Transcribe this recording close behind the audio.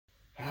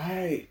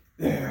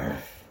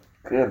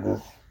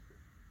Goodness.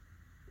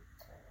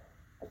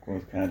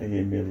 It's kind of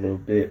hit me a little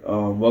bit.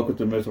 Welcome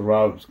to Mr.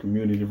 Roberts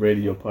Community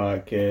Radio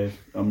Podcast.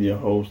 I'm your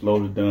host,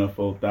 Loaded Dunn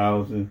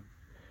 4000.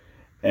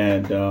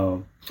 And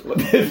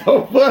what is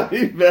so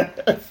funny, man?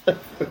 That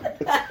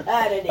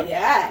nigga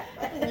hot.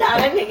 No,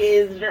 that nigga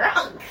is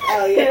drunk.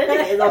 Oh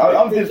yeah,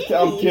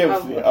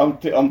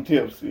 I'm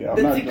tipsy.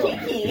 I'm not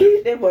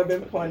drunk. That boy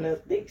been pointing us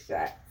dick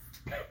shots.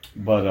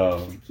 But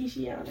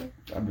Kishiana.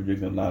 I've been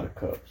drinking a lot of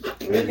cups.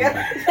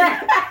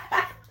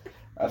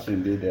 I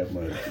shouldn't did that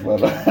much.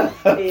 But,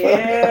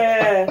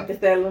 yeah, it's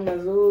that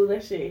Limazoo,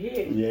 that shit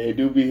hit. Yeah, it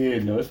do be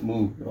here. No, it's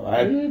smooth.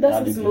 That's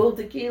some smooth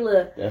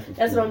tequila.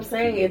 That's what I'm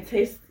saying. Tequila. It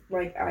tastes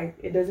like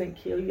it doesn't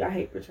kill you. I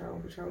hate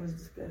Patron. Patron is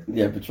disgusting.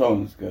 Yeah,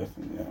 Patron is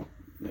disgusting.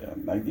 Yeah,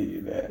 I give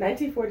you that.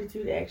 1942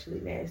 is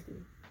actually nasty.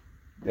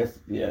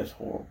 It's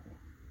horrible.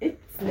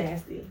 It's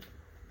nasty. It's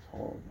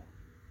horrible.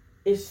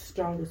 It's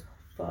strong as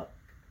fuck.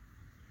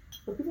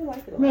 But people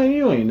like it a lot. Man,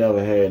 you ain't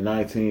never had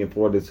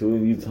 1942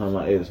 and you talking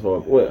about it's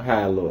horrible. What,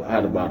 how it look?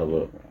 How the bottle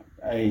look?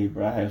 Hey,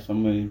 bro, I had so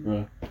many,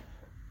 bro.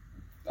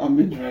 I've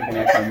been drinking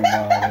that kind of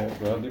that,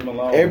 bro. Leave me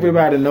alone.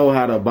 Everybody know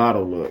how the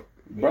bottle look.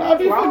 Bro, I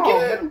be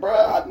forgetting,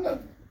 bro.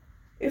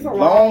 It's a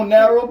long,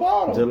 narrow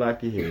bottle. Just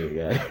like your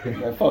head, guy.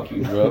 Man, fuck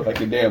you, bro. Like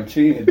your damn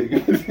chin, nigga.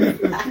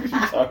 What you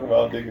talking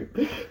about, nigga?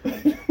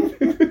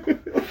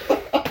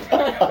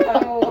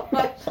 Oh,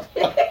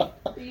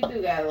 you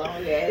do got a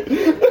long ass.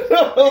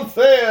 That's what I'm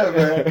saying,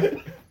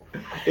 man.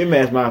 It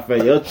matched my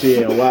face. Your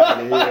chin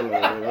wide the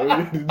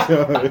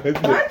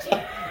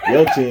hell.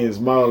 Your chin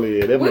small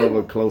here. That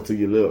mother close to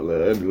your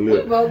lip.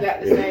 We both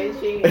got the same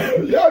chin.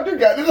 Y'all do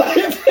got the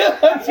same chin.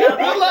 You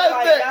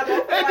realize that?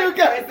 They do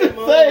got the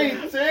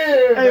same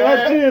chin, Hey, my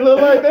chin look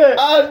like that.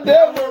 I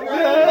never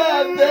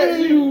realized that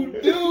you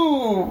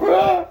do,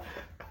 bro.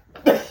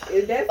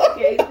 If that's the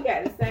case, we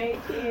got the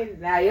same chin.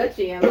 Now your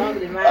chin longer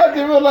than mine. I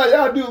didn't realize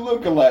y'all do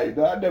look alike.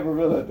 No, I never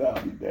realized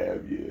y'all be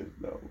damn years,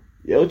 though.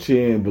 Your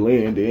chin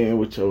blend in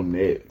with your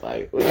neck.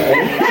 Like, hey,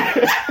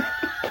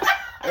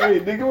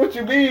 nigga, what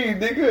you mean,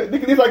 nigga?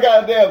 Nigga, this like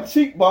got a damn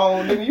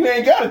cheekbone, nigga. You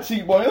ain't got a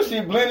cheekbone. Your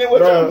shit blending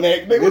with your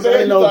neck, nigga. What the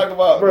hell you talking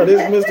about? Bro,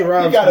 this is Mr.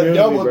 Roberts. You got a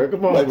double, bro.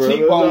 Come on, bro.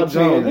 cheekbone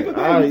chin. Nigga,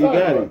 Alright, you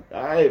got it.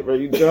 Alright, bro,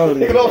 you got it.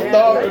 Nigga, don't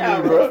start with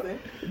me, bro.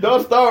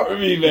 Don't start with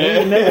me,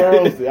 man. He never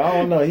roasted. I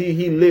don't know.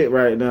 He lit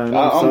right now.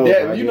 I'm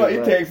dead. You know,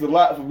 it takes a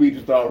lot for me to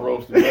start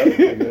roasting,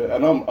 nigga.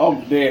 And I'm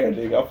there,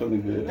 nigga. I'm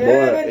feeling good. Boy,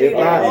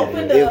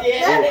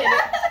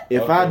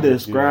 if I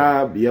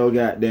describe your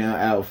goddamn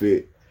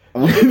outfit,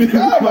 I'm for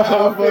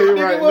you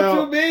right what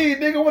now. You mean,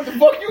 nigga? What the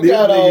fuck you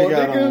got on,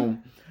 nigga?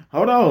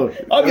 Hold on.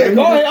 Okay,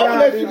 go ahead. I'm gonna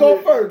let you go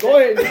first. Go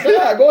ahead.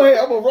 Go ahead.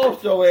 I'm gonna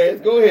roast your ass.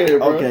 Go ahead,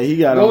 bro. Okay, he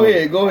got Go on.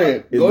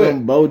 ahead. Is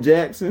them Bo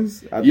Jacksons?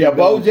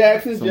 Bo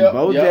Jacksons.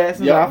 Bo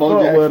Jacksons. I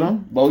fuck with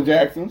them. Bo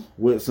Jacksons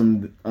with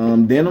some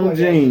denim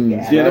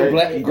jeans.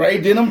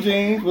 Gray denim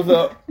jeans. What's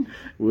up?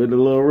 With a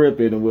little rip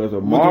in it. With a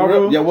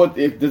Marvel. What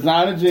if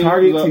designer jeans?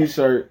 Target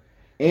t-shirt.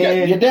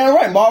 And you're damn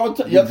right, Marvel.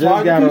 Your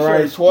Target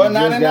t-shirt.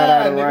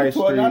 $12.99.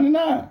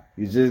 $12.99.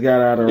 You just got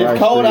out of Rice Street.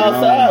 It's cold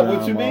outside.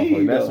 What you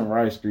mean? That's some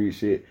Rice Street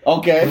shit.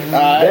 Okay, all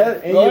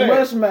right.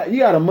 And you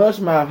got a mush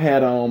mouth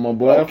hat on, my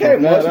boy. Okay,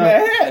 mush mouth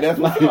hat. That's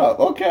what's up.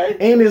 Okay.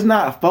 And it's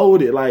not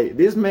folded. Like,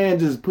 this man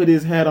just put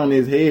his hat on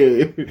his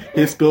head,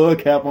 his skull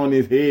cap on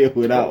his head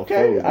without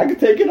folding. I can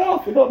take it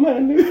off. What up,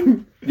 man,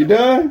 nigga? You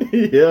done?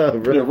 Yeah,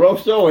 bro. You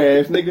roast your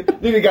ass, nigga.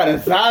 Nigga got a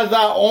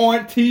Zaza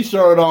orange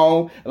t-shirt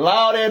on,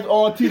 loud ass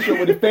orange t-shirt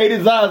with a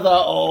faded Zaza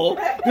on.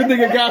 This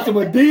nigga got some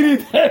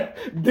Adidas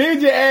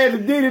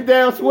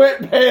down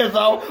sweatpants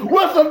on.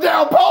 What's some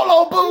down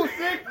polo boots,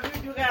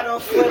 nigga? You got on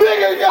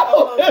Nigga,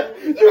 go.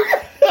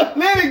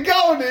 Let it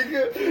go,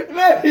 nigga.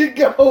 Let it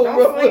go,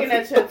 bro. I'm swinging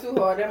that shit too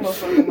hard. That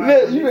motherfucker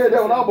might. You heard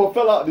that one? I almost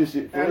fell out this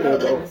shit. I know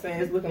what I'm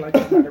saying. It's looking like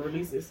it's about to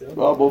release itself.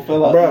 I almost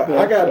fell out. Bro,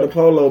 I got the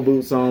polo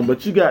boots on,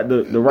 but you got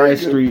the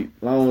Rice Street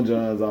long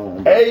johns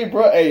on. Bro. Hey,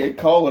 bro. Hey,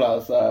 it's cold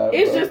outside.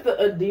 It's bro. just the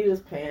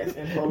Adidas pants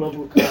and polo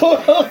boot. That's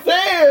what I'm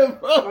saying,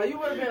 bro. Oh, you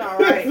would have been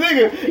alright.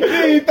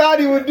 Nigga, he thought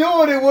he was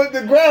doing it with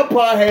the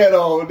grandpa hat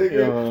on,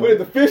 nigga. With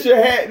the Fisher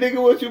hat, nigga.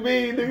 What you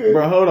mean, nigga?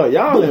 Bro, hold on.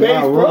 Y'all in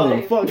my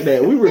room. Bro. Fuck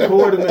that. We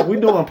recording it. We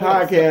doing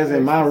podcasts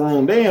in my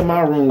room. They in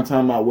my room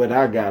talking about what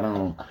I got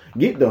on.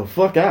 Get the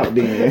fuck out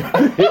then.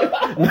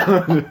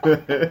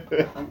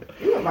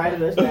 You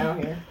invited us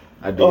down here.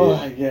 I did.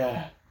 Oh,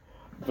 yeah.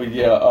 But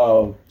yeah,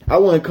 I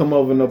wouldn't come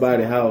over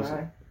nobody's house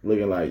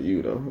looking like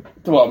you, though.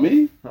 talk about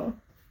me? Huh?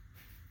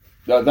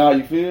 That's how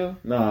you feel?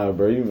 Nah,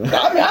 bro. You know.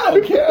 I mean, I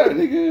don't care,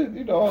 nigga.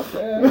 You know what I'm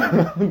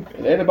saying?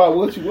 It ain't about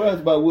what you wear,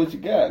 it's about what you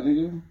got,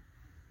 nigga.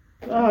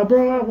 Nah,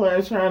 bro, I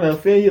wasn't trying to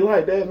offend you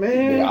like that,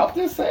 man. Yeah, I'm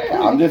just saying.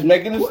 I'm just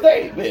making a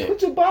statement.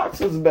 Put your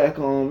boxers back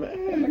on, man.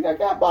 Nigga, I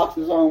got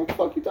boxes on. What the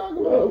fuck you talking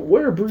about?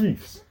 Wear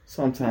briefs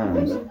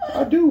sometimes.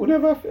 I do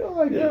whenever I feel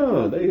like it.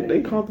 Yeah,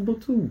 they comfortable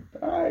too.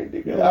 All right,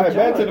 nigga. All right,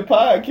 back to the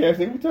podcast.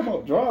 Nigga, we talking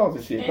about draws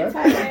and shit. What?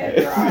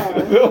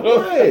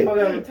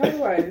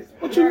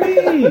 What you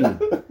mean?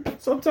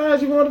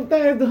 Sometimes you want the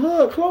things to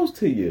hug close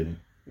to you.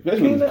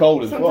 Especially when it's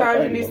cold as fuck.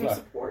 Sometimes you need some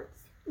support.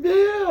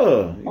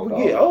 Yeah. You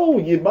get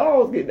old, your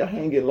balls get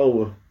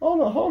lower.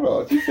 Hold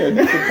on. She said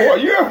this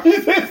support. You heard what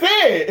she just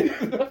said.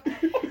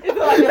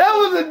 That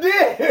was a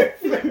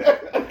diss.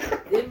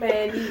 This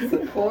man needs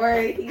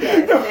support. He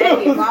got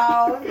saggy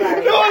balls. Like,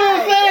 you know what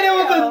I'm saying? It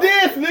was a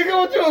diss, nigga.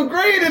 What you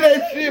agree to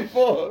that shit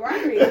for?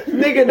 Right.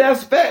 Nigga,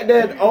 that's fact.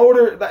 That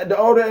the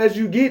older as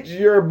you get,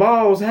 your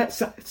balls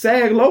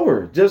sag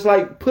lower, just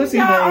like pussy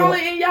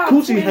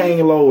coochie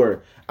hang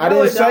lower. I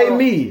didn't say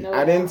me. No.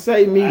 I didn't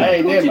say me.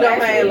 Coochie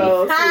don't hang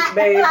low,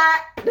 babe.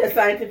 That's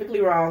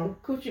scientifically wrong.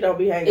 Coochie don't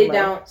be hanging low. It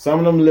don't. Some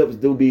of them lips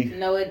do be.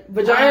 No, it.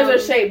 Vaginas are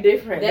shaped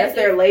different. That's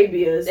their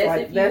labias.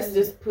 That's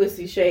just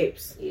pussy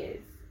shapes. Yes.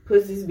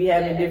 Pussies be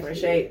having different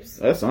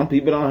shapes. Some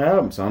people don't have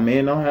them. Some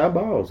men don't have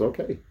balls.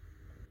 Okay.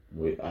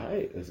 All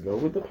right, let's go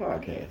with the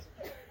podcast.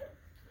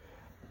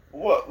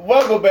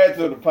 Welcome back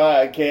to the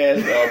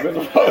podcast,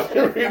 Mr. Rose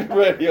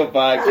Radio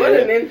Podcast. What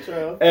an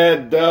intro.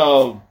 And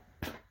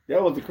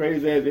that was a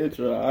crazy ass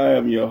intro. I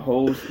am your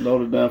host,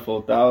 Loader Done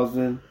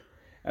 4000,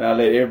 and I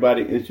let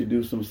everybody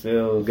introduce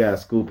themselves. We got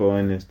Scoopo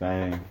in this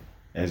thing,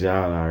 as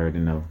y'all already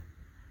know.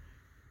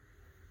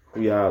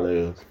 Who y'all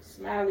is?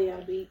 Smiley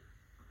on the beat.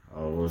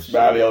 Oh, shit.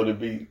 Smiley on the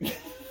beat.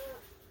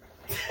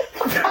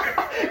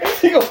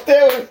 She gonna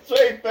stare with a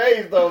straight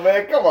face though,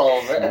 man. Come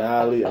on, man.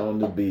 Smiley on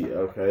the beat,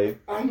 okay.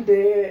 I'm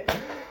dead.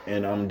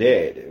 And I'm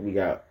dead. We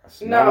got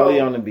Smiley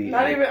on the beat.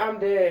 Not even I'm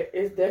dead.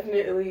 It's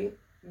definitely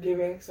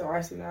giving So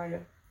Icy Naya.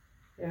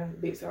 Yeah,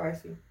 Big So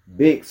Icy.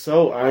 Big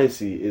So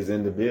Icy is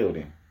in the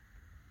building.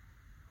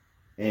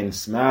 And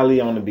Smiley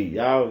on the beat.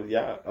 Y'all,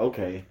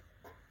 okay.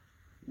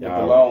 With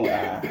the long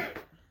eye.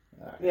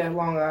 Yeah,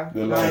 long eye.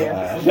 The long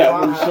eye. That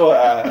was short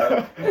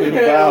eye. With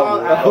the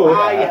long eye.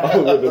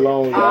 With the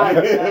long eye.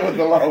 With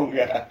the long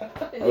eye.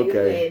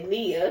 Okay.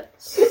 Nia.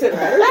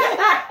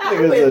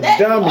 Niggas a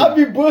dummy. I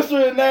be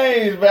butchering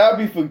names, man. I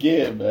be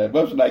forgetting, man.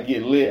 Much when I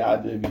get lit, I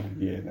just be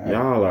forgetting.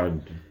 Y'all are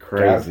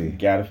crazy.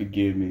 Gotta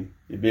forgive me.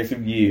 It's been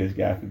some years.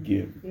 Gotta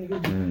forgive me.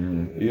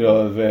 Mm-hmm. You know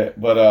what I'm saying?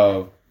 But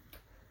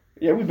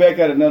yeah, we back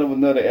at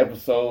another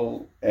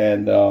episode,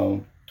 and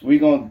we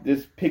gonna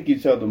just pick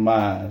each other's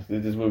minds.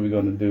 This is what we're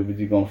gonna do. We're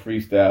just gonna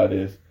freestyle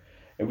this,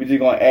 and we're just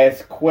gonna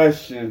ask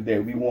questions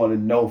that we want to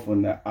know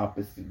from the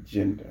opposite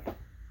gender.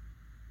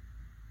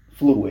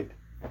 Fluid.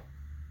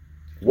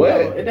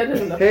 What? That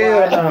doesn't apply.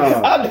 Hell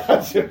no. I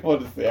just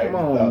want to say. Come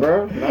on,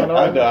 bro. I know.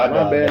 My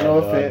bad. No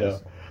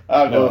offense.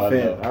 No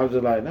offense. I I was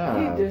just like,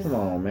 nah. Come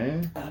on,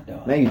 man. I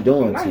know. Now you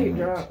doing Now too he much.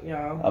 drunk,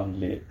 y'all. I'm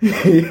lit.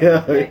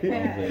 Yeah,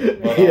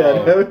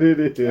 that's what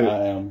it is.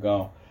 I am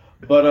gone.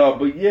 But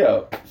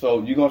yeah.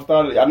 So you gonna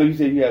start it? I know you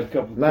said you had a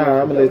couple.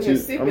 Nah, I'm gonna let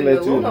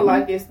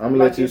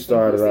you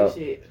start it out.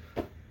 Shit.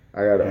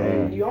 I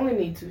gotta. You only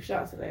need 2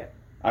 shots of that.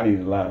 I need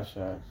a lot of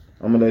shots.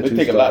 I'm gonna let It'll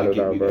you take a lot start to it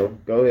get out, me bro. there.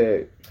 Go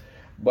ahead.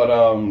 But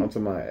I'm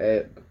talking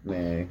about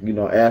man. You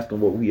know, asking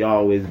what we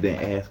always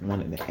been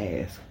wanting to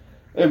ask.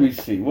 let me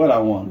see what I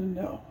want to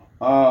know.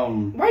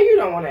 Why you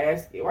don't want to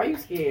ask it? Why you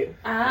scared?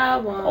 I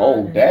want.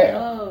 Oh, damn.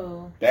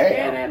 Know.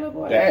 Scared that little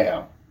boy?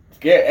 Damn.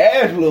 Scared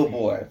ass little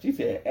boy. She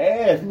said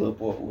ass little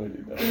boy with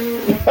it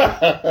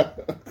though.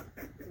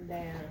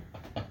 Damn.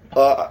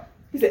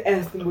 He said,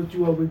 ask him what we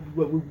want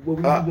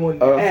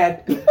to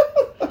ask him.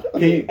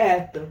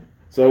 Ask him.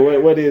 So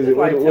what is it?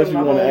 What you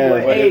want to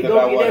ask? Hey,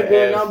 go get that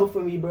girl ask? number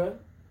for me, bro.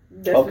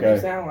 That's Okay. what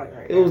you sound like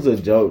right It was a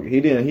joke. He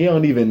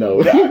don't even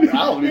know. I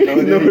don't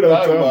even know You know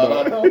what what I'm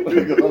I'm talking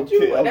talking about.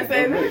 now. That's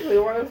exactly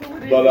what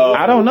But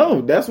I don't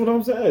know. That's what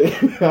I'm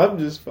saying. I'm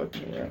just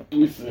fucking around. let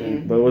me see.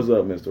 But what's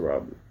up, Mr.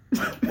 Robert?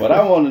 What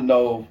I want to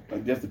know,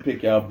 like, just to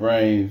pick y'all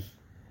brains,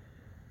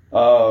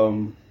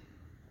 why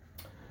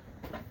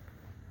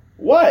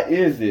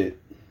is it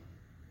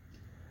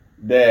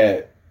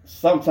that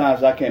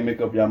sometimes y'all can't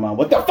make up your mind?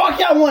 What the fuck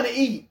y'all want to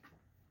eat?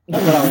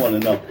 That's what I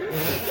want to know.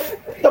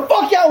 The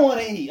fuck y'all want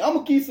to eat? I'm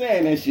gonna keep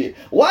saying that shit.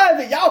 Why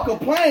is it y'all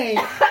complain?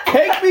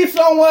 Take me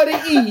somewhere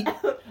to eat.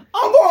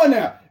 I'm going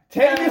there.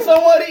 Take me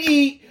somewhere to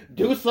eat.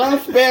 Do something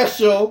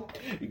special.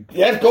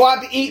 Let's go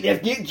out to eat.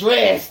 Let's get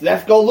dressed.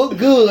 Let's go look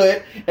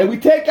good. And we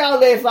take our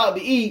legs out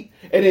to eat.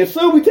 And then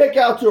soon we take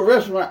out to a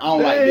restaurant. I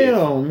don't like this.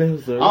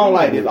 Mr. I don't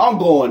like this. I'm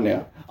going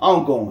there.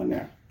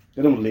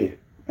 And I'm lit.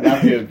 And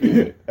I feel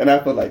good. And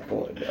I feel like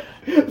going there.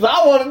 So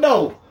I want to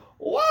know,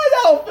 why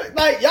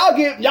y'all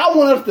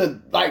want us to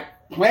like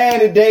plan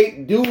the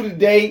date, do the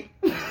date,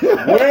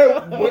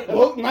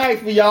 look nice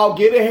for y'all,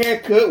 get a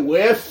haircut,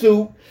 wear a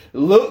suit,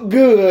 look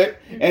good,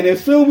 and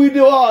as soon as we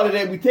do all of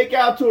that, we take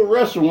out to a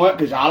restaurant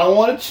because y'all don't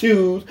want to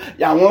choose.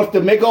 Y'all want us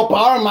to make up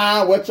our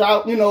mind what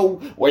y'all,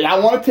 where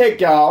y'all want to take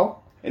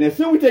y'all. And as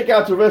soon as we take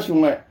out to a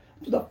restaurant,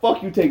 what the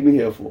fuck you take me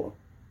here for?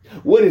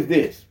 What is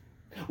this?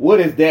 What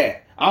is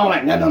that? I don't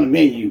like nothing on the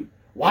menu.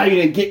 Why you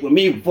didn't get with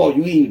me before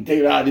you even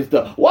take all this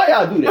stuff? Why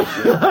y'all do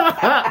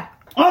that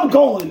shit? I'm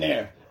going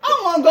there.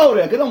 I'm gonna go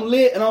there because I'm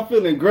lit and I'm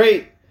feeling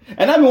great.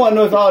 And I've been wanting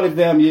to know this all this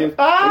damn years.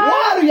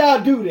 Why do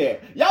y'all do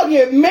that? Y'all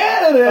get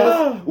mad at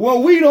us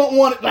when we don't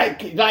want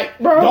it, like,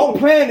 bro, don't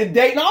plan the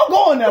date. No, I'm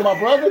going there, my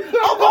brother.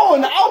 I'm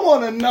going there. I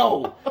want to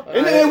know.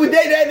 And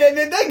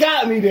then they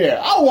got me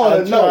there. I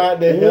want to know.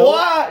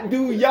 Why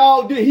do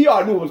y'all do? He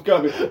already knew it was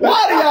coming.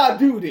 Why do y'all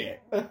do that?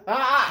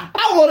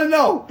 I want to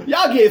know.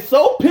 Y'all get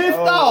so pissed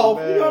off,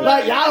 man.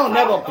 Like y'all don't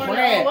never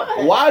plan.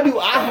 Why do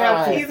I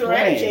have to plan?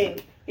 Ranching.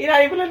 He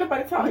not even let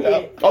nobody talk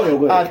yet. Okay,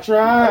 wait. I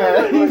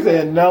tried. He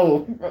said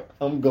no.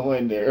 I'm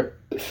going there.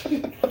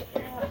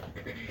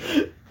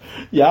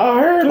 Y'all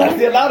heard me. I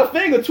see a lot of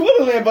fingers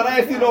twiddling, but I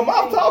ain't see no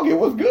mouth talking.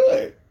 What's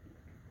good?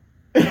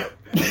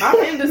 I'm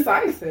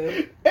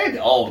indecisive.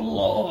 Oh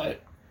Lord.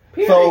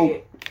 Period.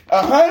 So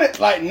 100,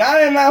 like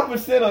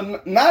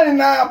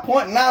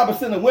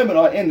 99.9% of women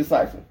are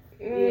indecisive.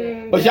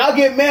 But y'all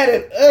get mad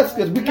at us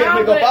because we can't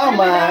make up our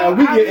mind and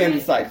we get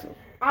indecisive.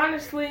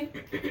 Honestly,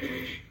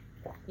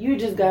 you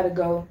just gotta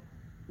go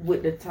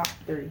with the top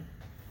 3.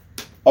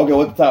 Okay,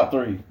 what's the top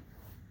 3?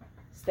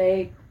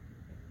 Steak,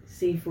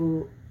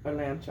 seafood, or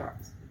lamb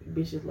chops.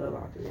 Bitches love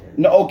all three.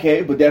 No,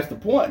 okay, but that's the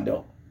point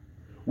though.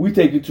 We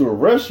take you to a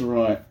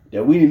restaurant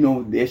that we didn't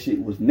know that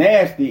shit was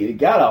nasty. It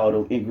got all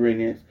those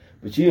ingredients,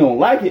 but you don't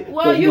like it.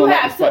 Well, you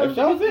have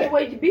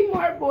to. Be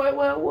more, boy.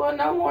 We'll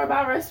know more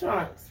about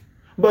restaurants.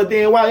 But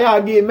then why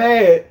y'all get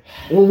mad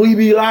when we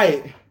be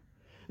like,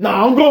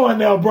 nah, I'm going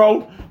there,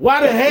 bro.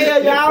 Why the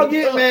hell y'all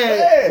get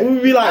mad? We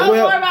be like,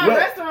 well,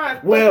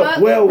 restaurants.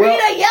 Well, read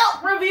a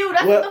Yelp review.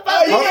 That's what the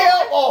fuck.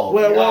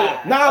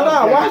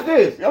 Nah, watch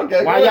this.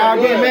 Okay. Why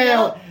y'all get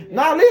mad?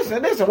 Nah,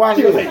 listen, watch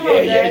this.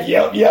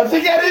 Yeah.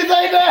 She got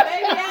anything there?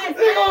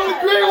 She gonna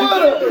agree with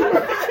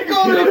her. She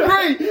gonna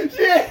agree.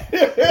 Shit.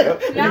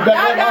 You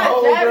back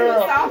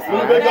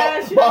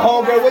my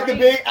homegirl with the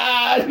big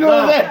eyes. You know what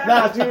I'm saying?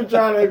 Nah, she was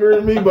trying to agree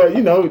with me, but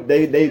you know,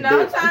 they.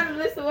 I'm trying to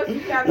listen to what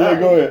you got. Yeah,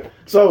 go ahead.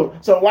 So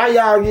why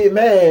y'all get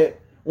mad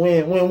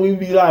when we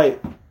be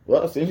like,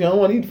 well, since you don't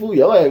want to eat food,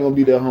 y'all ain't gonna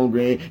be that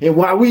hungry. And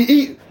while we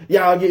eat,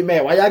 y'all get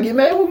mad. Why y'all get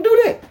mad when we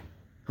do that?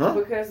 Huh?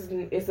 Because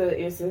it's an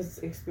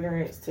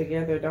experience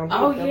together. Don't.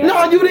 Oh yeah.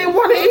 No, you didn't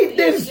want to eat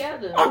this.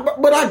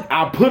 But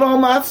I put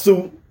on my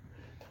suit.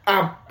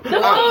 I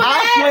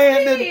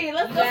planned it.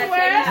 Let's go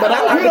somewhere else.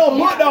 But we don't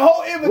put the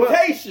whole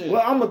invitation.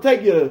 Well, I'm gonna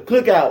take you to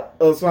cookout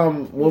or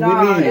something when we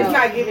need it. It's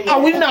not giving.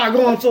 We're not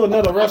going to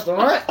another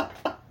restaurant.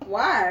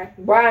 Why?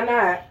 Why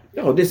not?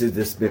 Yo, this is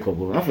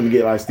despicable. I'm gonna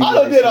get like Steve. I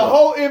done did a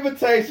whole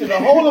invitation, a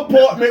whole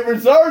appointment,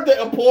 reserved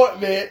the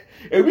appointment,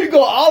 and we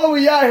go all the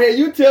way out here.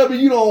 You tell me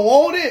you don't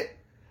want it?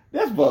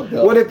 That's fucked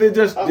up. What if they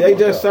just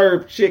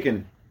serve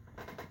chicken?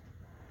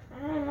 I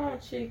don't know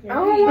chicken.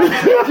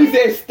 She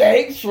said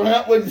steak,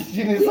 shrimp. What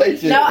she didn't say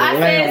chicken? No, I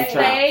said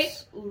steak.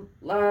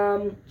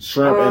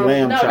 Shrimp and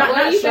lamb chops.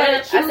 No, you said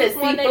I said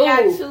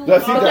seafood.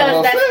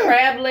 Because that's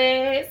crab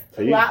legs,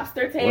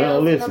 lobster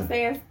tails. You know what I'm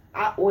saying?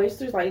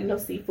 Oysters, like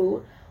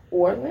seafood,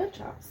 or lamb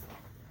chops.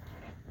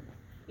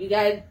 You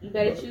gotta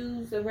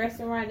choose a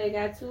restaurant that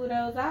got 2 of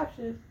those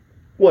options.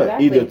 What?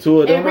 Exactly. Either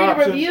 2 of them options. And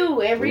read a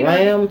review. And read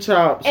lamb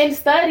chops. And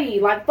study.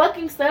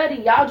 Fucking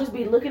study. Y'all just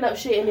be looking up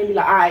shit and then be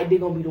like, alright, they're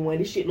gonna be the one.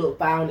 This shit look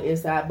fine on the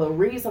inside. But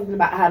read something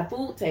about how the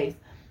food tastes.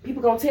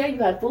 People gonna tell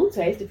you how the food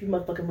tastes if you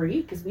motherfucking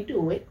read, because we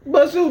do it.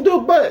 But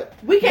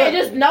we can't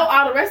just know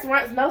all the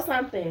restaurants know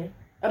something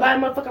about a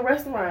motherfucking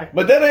restaurant.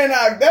 But that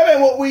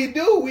ain't what we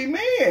do. We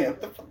men.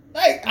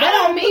 That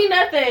don't mean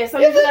nothing. So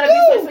you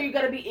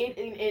gotta be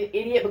an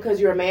idiot because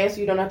you're a man, so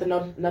you don't have to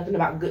know nothing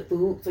about good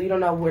food, so you don't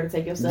know where to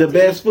take yourself. The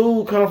best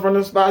food come from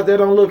the spots that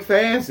don't look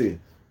fancy.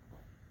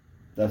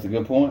 That's a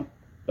good point.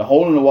 The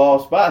hole in the wall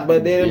spots,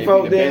 but then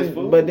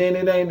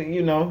it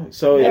ain't,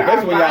 So there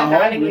are fine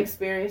dining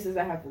experiences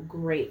that have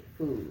great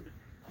food,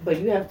 but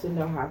you have to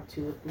know how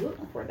to look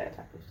for that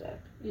type of stuff.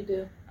 You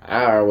do.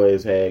 I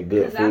always had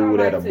good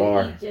food at a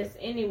bar. Eat just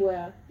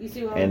anywhere. You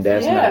see what I'm saying? And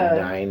that's not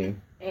dining.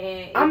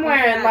 And I'm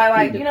wearing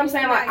like you know what I'm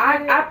saying, like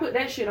I put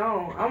that shit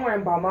on. I'm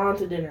wearing Balmain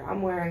to dinner.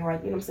 I'm wearing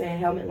like, you know what I'm saying,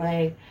 Helmut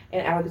Lang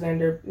and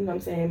Alexander, you know what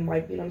I'm saying,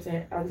 like, you know what I'm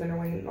saying, Alexander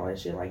Wang and all that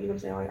shit, like, you know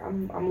what I'm saying, like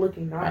I'm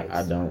looking nice.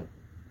 I don't.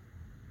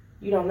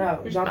 You don't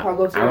know. Jean-Paul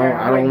Gaultier.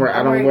 I don't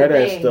wear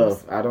that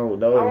stuff. I don't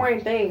know. I'm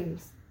wearing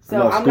things.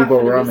 So I'm not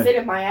going to be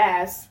sitting my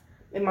ass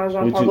in my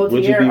Jean-Paul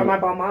Gaultier or my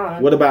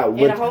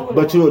Balmain.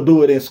 But you'll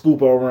do it in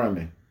Scoop or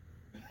Ramen.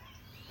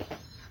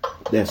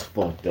 That's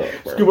fucked up,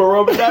 bro.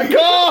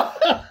 ScubaRamen.com.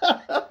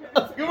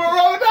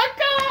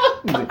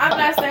 ScubaRamen.com. I'm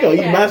not saying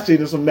that. You might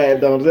see some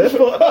McDonald's. That's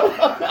fucked up.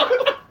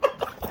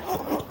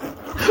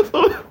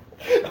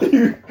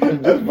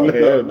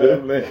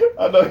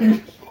 I know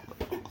you.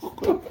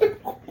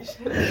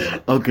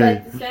 Okay. But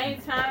at the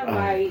same time,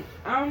 like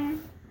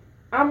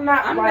I'm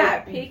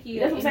not picky.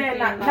 That's what I'm saying.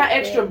 Not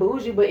extra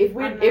bougie, but if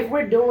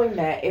we're doing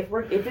that, if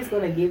it's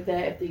gonna give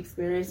that, if the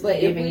experience, but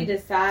is if we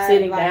decide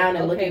sitting down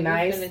and looking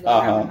nice,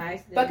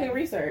 nice fucking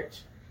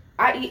research.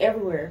 I eat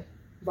everywhere.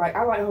 Like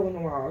I like hole in the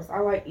walls. I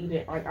like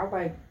eating. Like I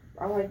like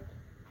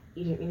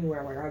eating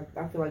anywhere. Like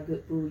I feel like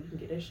good food, you can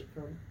get that shit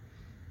from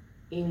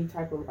any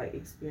type of like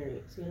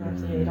experience. You know what I'm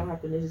saying? It don't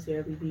have to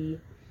necessarily be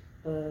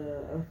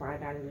a fine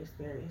dining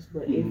experience.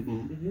 But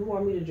if you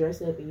want me to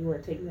dress up and you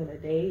want to take me on a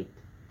date,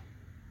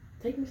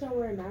 take me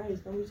somewhere nice.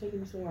 Don't be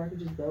taking me somewhere I can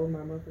just go with my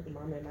motherfucking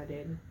mama and my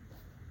daddy.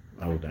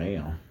 Oh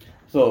damn.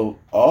 So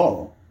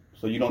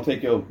you don't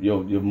take your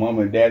mom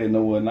and daddy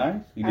nowhere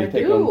nice? You just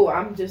take them?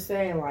 I'm just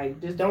saying, like,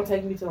 just don't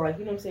take me to, like,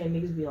 you know what I'm saying?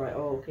 Niggas be like,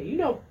 oh, okay, you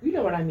know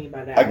what I mean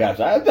by that. I got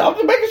you. I'm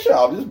just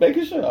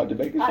making sure.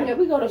 Yeah,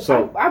 we go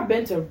to. I've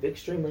been to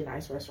extremely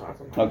nice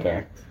restaurants.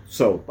 Okay.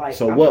 So like,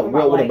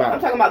 what about?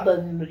 I'm talking about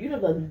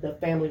the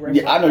family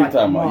restaurants. Yeah, I know like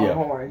you're talking about.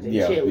 Longhorns and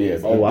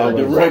Chili's.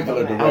 The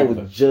regular. I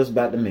was just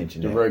about to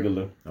mention the that.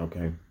 regular.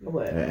 Okay.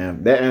 What?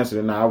 That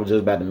answer. No, I was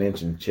just about to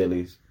mention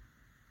Chili's.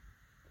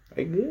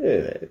 Hey,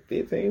 good.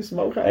 15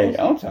 smokehouse. Hey,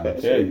 I'm trying to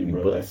tell you,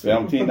 bro. That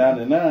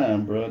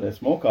 $17.99, bro. That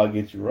smokehouse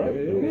get you right.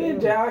 Me and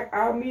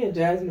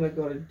Jasmine would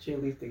go to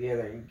Chili's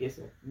together and get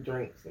some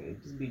drinks and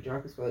just be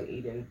drunk as fuck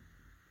eating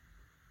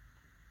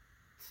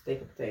steak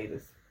and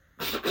potatoes.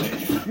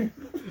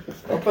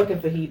 Or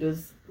fucking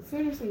fajitas.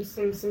 Some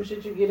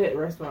shit you get at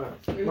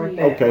restaurants. Like that.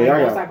 Okay,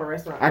 like those type of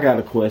restaurants. I got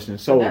a question.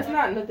 So that's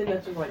not nothing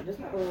that's just like, that's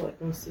not really like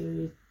no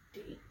serious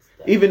dates.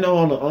 Even though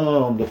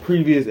on the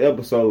previous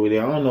episode we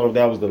did, I don't know if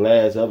that was the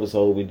last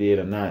episode we did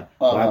or not.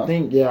 But I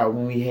think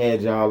when we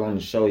had y'all on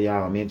the show,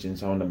 y'all mentioned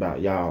something about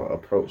y'all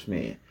approach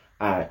men.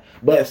 Alright.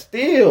 But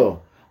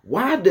still,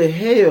 why the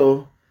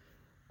hell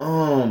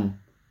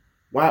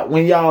why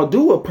when y'all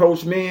do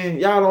approach men,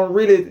 y'all don't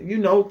really,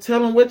 tell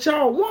them what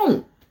y'all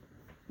want.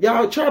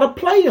 Y'all try to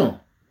play them.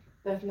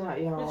 That's not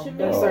y'all.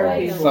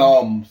 That's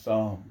Some.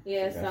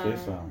 Yeah,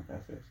 some.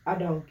 That's it. I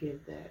don't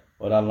get that.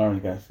 What I learned,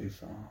 you gotta say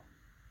some.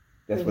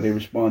 That's where they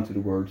respond to the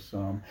word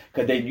some.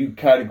 Because you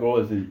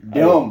categorizing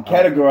them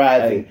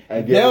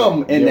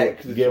in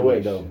that situation. Get away,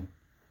 though.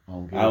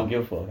 I don't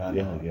give a fuck. All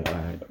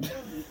right.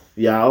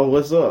 Y'all,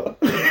 what's up?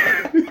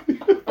 I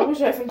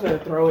wish I had something to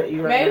throw at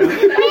you right now.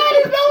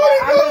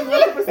 I'm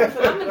looking for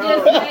something to throw.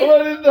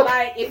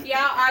 Like, if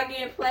y'all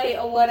arguing, play,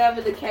 or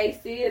whatever the case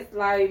is,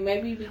 like,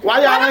 maybe because...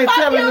 Why y'all ain't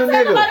telling the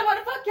nigga? What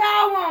the fuck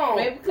y'all want?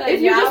 Maybe because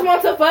if you just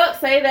want to fuck,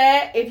 say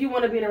that. If you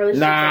want to be in a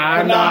relationship,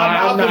 Nah. If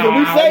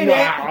we say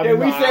that, then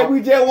we say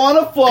we just want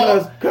to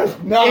fuck. Because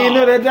end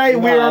of the day,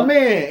 we're a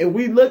man. If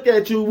we look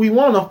at you, we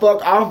want to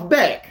fuck off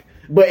back.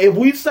 But if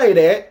we say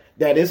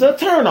that is a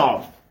turn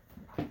off.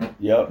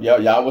 Yep.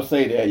 Y'all will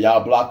say that.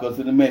 Y'all block us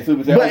in the mix. So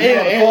we say,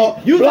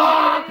 you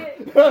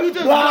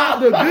just block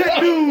the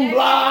good dude.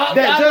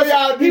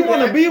 He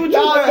want to be with you.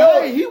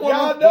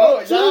 Y'all know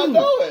it. It's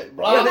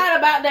not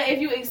about that.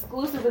 If you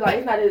exclusively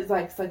it's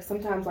like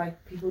sometimes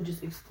like people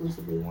just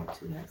exclusively want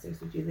to have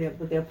sex with you,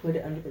 but they'll put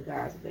it under the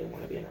guise that they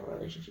want to be in a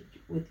relationship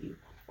with you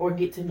or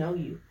get to know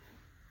you.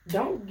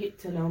 Don't get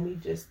to know me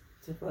just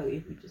to fuck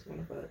if you just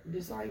want to fuck.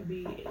 Just like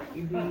be.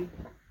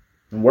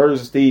 In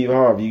words of Steve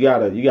Harvey, you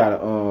gotta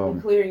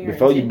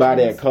before you buy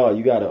that car,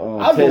 you gotta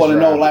I just want to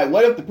know, like,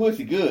 what if the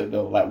pussy good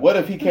though? Like, what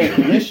if he can't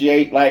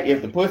initiate? Like,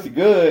 if the pussy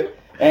good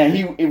and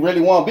he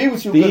really want to be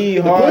with you,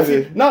 Steve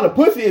Harvey. The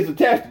pussy is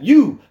attached to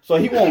you, so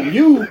he want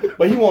you,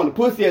 but he want the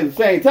pussy at the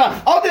same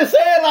time. I'm just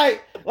saying,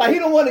 like he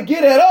don't want to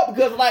get that up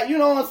because, like, you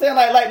know what I'm saying,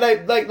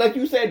 like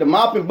you said, the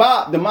mop and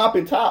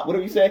top,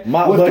 whatever you say,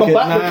 was the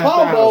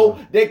combo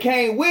that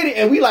came with it,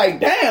 and we like,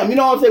 damn, you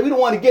know what I'm saying, we don't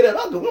want to get it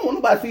up because we don't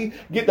want nobody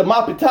get the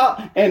mop and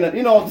top and the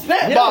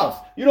snack box.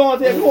 You know what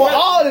I'm saying? We want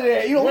all of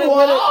that. We want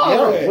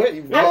all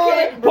of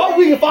that. Probably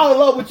we can fall in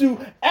love with you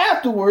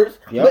afterwards,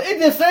 but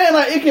it's just saying,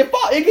 like, it can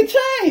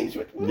change.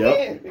 It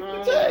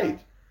can change.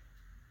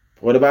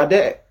 What about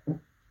that?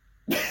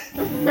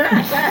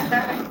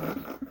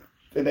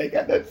 They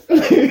got that.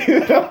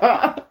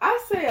 I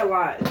say a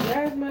lot.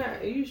 Jasmine,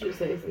 you should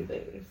say some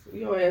things.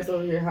 Your ass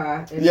over here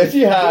high. Yeah,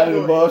 she high in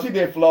the ball. She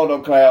didn't float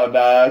on cloud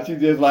nine. She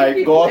just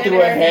like going through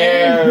her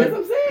hair. That's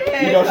what I'm saying.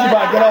 She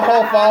might get her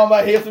whole phone,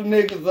 might hit some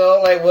niggas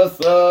up, like, what's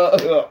up?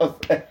 You know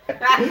what I'm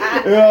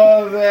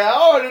saying? I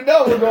already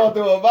know what's going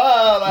through her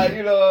mind. Like,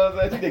 you know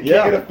what I'm saying? She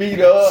just kicking her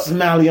feet up.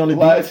 Smiley on the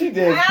like, she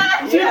been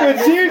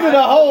cheesing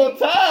the whole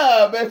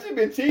time, man. She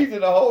been cheesing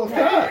the whole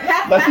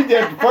time. Like, she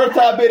just, the first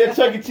time been at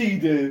Chuck E.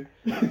 Cheese, dude.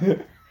 RK,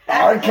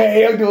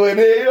 I'm doing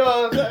it. You know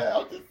what I'm saying?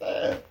 I'm just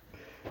saying.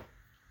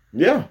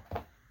 Yeah.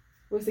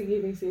 What's it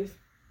giving, sis?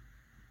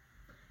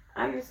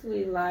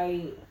 Honestly,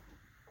 like,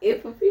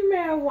 if a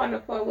female want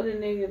to fuck with a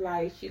nigga,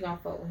 like, she gonna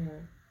fuck with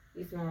him.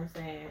 You see what I'm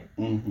saying?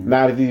 Mm-hmm.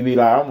 Not if he be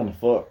like, I want to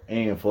fuck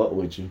and fuck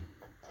with you.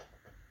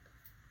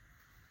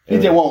 He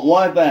just want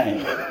one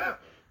thing.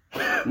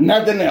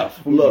 Nothing else.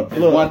 Look,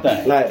 one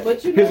thing. Like,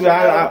 but you know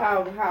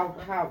how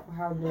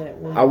that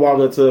went. I walk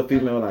up to a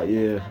female like,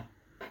 yeah,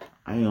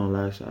 I ain't gonna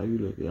lie, Shy, you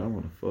look good. I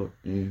want to fuck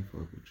and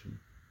fuck with you.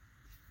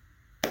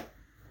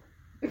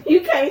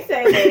 You can't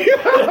say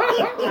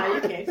that. No,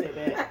 you can't say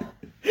that.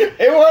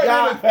 It worked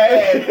in the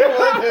past. It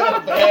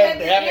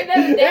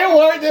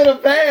worked in the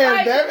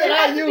past. Damn it,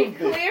 I used it.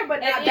 Clear,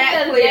 but not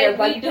that clear.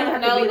 Like, you don't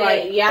know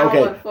that y'all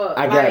want to fuck.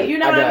 I got it. You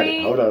know what I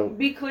mean? Hold on.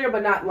 Be clear,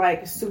 but not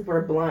like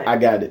super blunt. I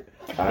got it.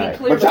 Right.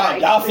 But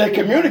y'all say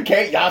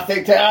communicate. Y'all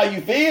say tell how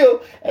you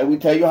feel, and we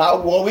tell you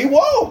what we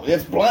want.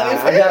 It's blunt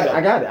as hell. I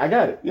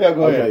got it. Yeah,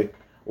 go ahead.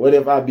 what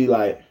if I be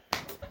like,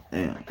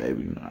 damn,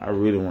 baby, I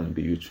really want to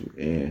be with you,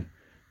 and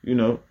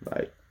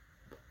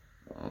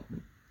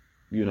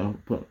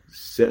put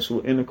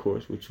sexual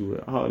intercourse with you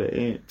and all that,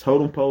 and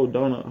totem pole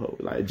donut hole,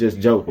 like just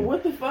joking.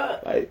 What the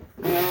fuck? Like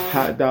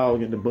hot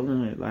dog in the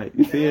bun, like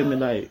you feel me?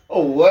 Like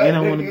what? And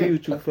I want to be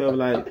with you, feel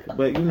like,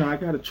 but I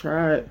gotta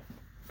try it.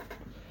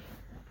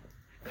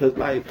 Cause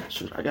like,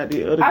 shoot, I got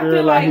the other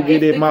girl like who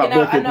get in my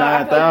bucket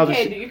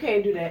 9,000. You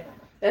can't do that.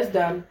 That's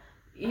dumb.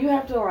 You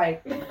have to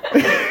allow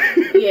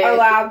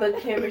the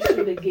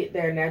chemistry to get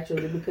there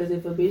naturally. Because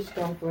if a bitch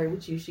gonna flirt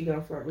with you, she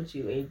gonna flirt with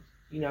you, and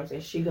you know what I'm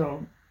saying, she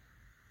gonna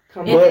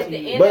come. And at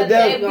the end of the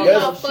day, we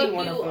gonna fuck you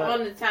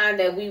on the time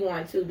that we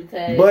want to,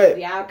 because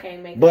y'all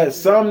can't make. But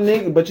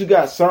you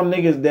got some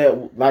niggas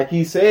that, like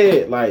he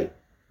said, like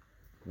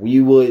we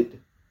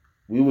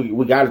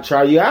gotta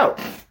try you out.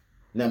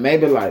 Now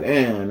maybe like,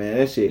 damn man,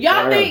 that shit.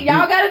 Y'all think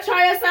y'all gotta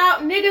try us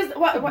out, niggas?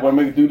 What?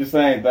 Women do the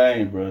same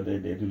thing, bro. They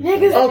do the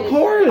niggas, same of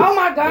course. Oh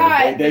my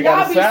god, they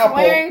y'all be sample.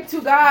 swearing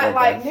to God, They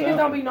like niggas sample.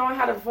 don't be knowing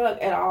how to fuck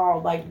at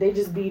all. Like they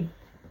just be,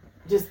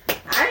 just.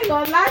 I ain't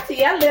gonna lie to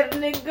you. I let a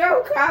nigga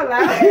go. Call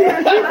out.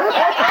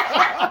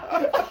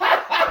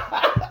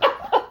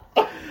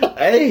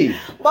 Hey.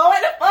 But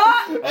what the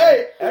fuck?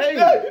 Hey.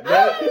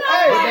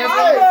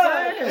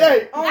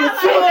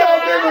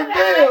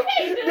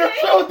 The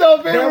truth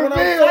don't be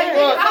revealed.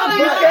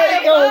 You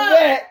can't go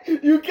back.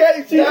 You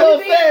can't. She gonna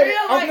say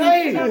it.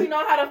 Okay. You don't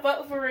know how to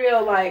fuck for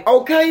real. Like.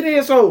 Okay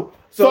then. So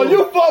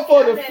you fuck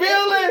for the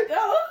feeling.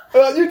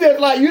 You just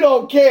like you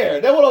don't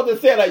care. That's what I'm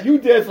just saying. Like you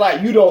just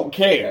like you don't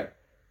care.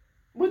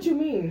 What you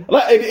mean?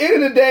 Like at the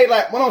end of the day,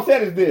 like what I'm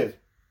saying is this.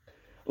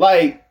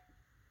 Like,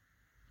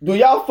 do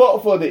y'all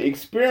fuck for the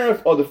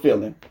experience or the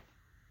feeling?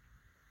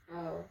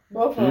 Oh,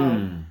 both of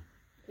them.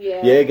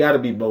 Yeah, it gotta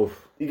be both.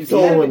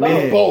 So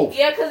both.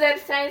 Yeah, because at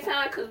the same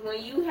time, because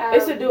when you have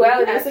it's a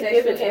duality, it's a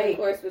give and take.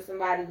 Intercourse with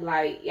somebody,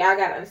 like y'all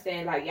gotta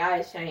understand, like y'all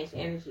exchange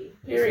energy.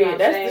 Period.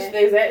 That's just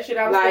the exact shit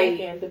I was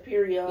thinking. The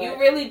period. You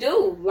really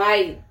do.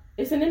 Like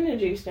it's an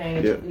energy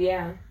exchange.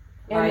 Yeah.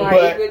 And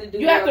like, but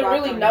you have to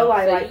really know,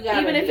 like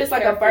even if it's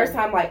like a first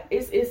time, like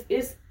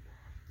it's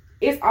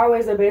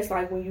always the best,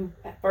 like when you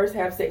first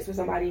have sex with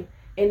somebody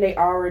and they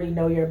already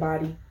know your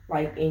body,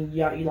 like, and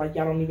y'all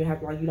don't even have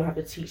to, like, you don't have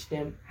to teach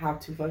them how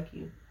to fuck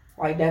you.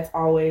 Like that's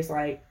always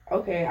like,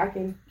 okay, I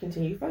can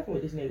continue fucking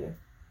with this nigga.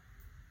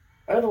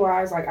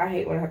 Otherwise, like I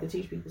hate when I have to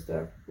teach people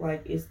stuff.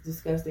 Like it's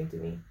disgusting to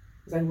me.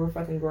 It's like we're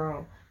fucking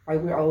grown.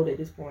 Like we're old at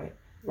this point.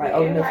 Like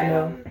old enough to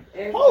know.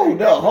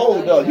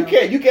 Hold up. You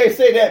can't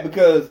say that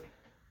because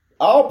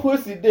all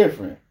pussy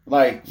different.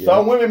 Like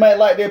some women might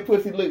like their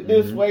pussy licked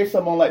this way,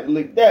 some don't like to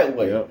lick that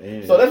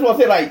way. So that's what I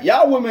say. Like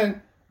y'all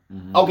women.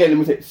 Okay, let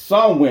me say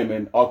some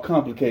women are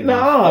complicated. No.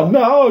 I'm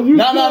gonna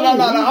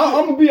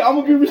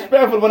be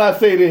respectful when I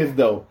say this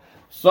though.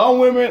 Some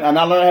women, and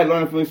I had to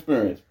learn from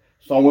experience.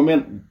 Some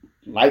women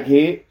like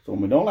head, some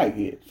women don't like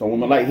head. Some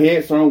women like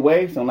head certain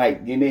way, some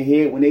like getting their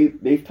head when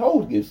they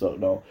toes get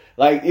sucked on.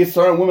 Like it's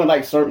certain women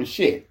like certain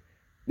shit.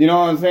 You know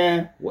what I'm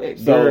saying?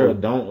 What girl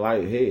don't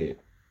like head?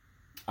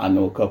 I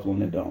know a couple of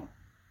them that don't.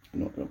 I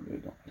know a couple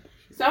that don't.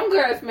 Some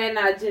girls may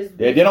not just.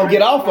 They don't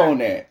get off on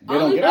that. They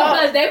don't get off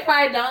because they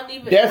probably don't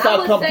even. That's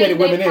how complicated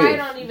women is. They probably is.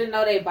 don't even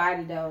know their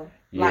body though.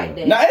 Yeah. Like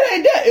that. No, it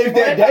ain't that. It's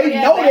that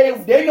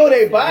they know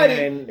their body.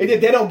 It's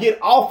that they don't get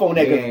off on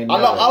that.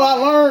 All I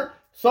learned,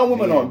 some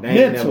women are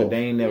mental.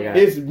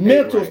 It's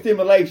mental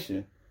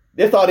stimulation.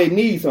 That's all they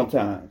need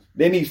sometimes.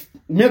 They need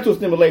mental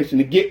stimulation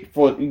to get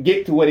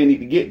to where they need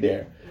to get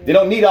there. They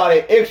don't need all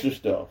that extra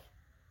stuff.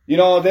 You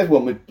know, that's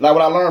what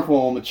I learned from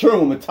a mature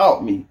woman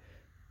taught me.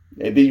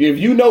 If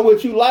you know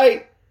what you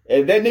like,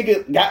 if that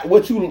nigga got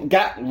what you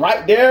got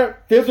right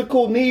there,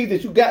 physical needs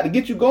that you got to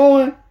get you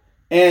going,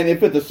 and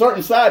if it's a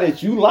certain side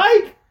that you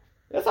like,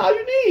 that's all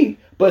you need.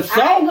 But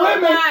some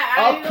women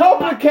are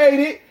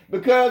complicated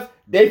because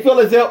they feel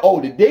as if,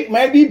 the dick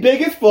may be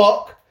big as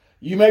fuck,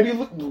 you may be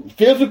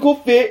physical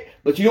fit,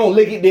 but you don't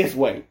lick it this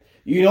way.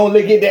 You don't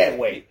lick it that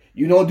way.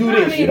 You don't do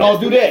this. You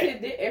don't do that.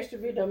 Extra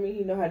bit don't mean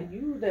he know how to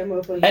use that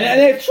motherfucker. And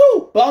that's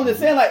true. But I'm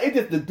just saying, like, it's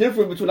just the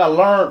difference between I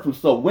learned from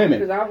some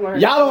women. Y'all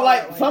don't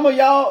like, some of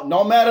y'all,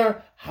 no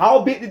matter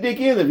how big the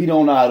dick is, if you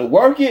don't know how to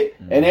work it,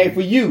 it ain't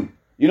for you.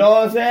 You know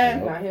what I'm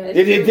saying?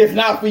 It's just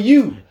not for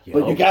you.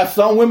 But you got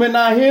some women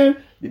out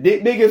here, the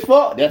dick big as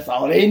fuck, that's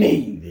all they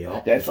need.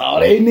 That's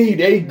all they need.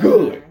 They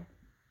good.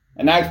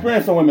 And I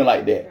experienced some women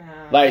like that.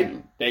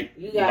 Like, they...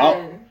 You got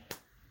it.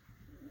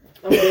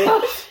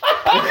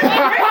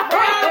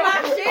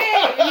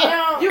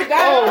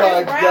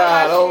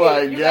 Oh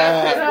my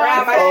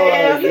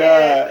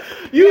god!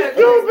 You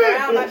stupid!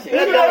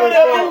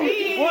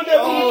 What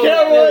that movie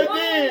Cameron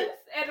did?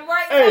 At the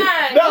right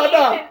time.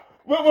 No.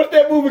 What's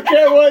that movie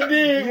Cameron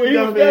did? When he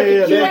was back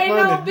in You ain't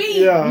no beat.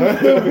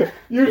 Yeah.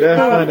 You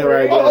funny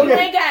right there. You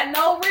ain't got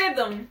no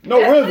rhythm. No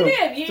rhythm.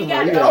 You ain't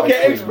got no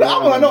okay, I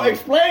want to know.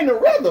 Explain the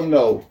rhythm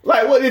though.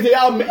 Like, what is it?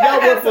 Y'all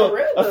work for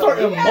a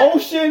certain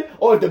motion,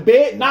 or the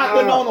bed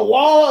knocking on the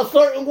wall a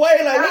certain way?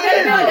 Like,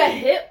 the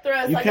hip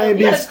thrust. You like can't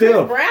be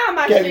still. Brown,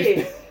 my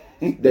shit.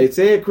 They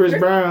said Chris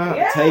Brown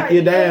take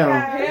you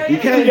down. You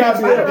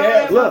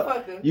can't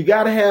look. You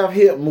gotta have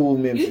hip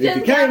movements. If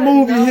you can't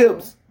move your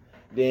hips,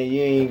 then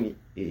you ain't.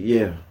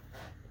 Yeah.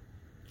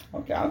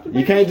 Okay.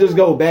 You can't just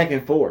go back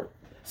and forth.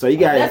 So you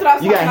gotta hit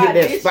that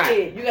spot.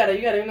 Shit. You gotta,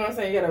 you know what I'm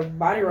saying? You gotta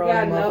body roll. You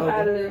gotta know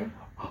how to.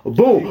 A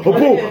boom, a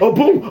boom, a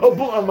boom, a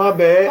boom. My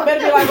bad.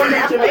 Better be like one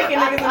of the Jamaican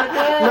niggas in the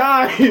club.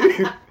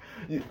 Nah.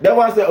 That's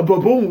why I said a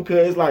boom,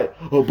 because it's like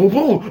a boom,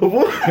 boom, a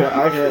boom.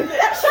 I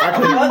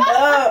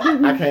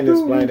can't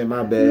explain it.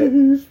 My bad.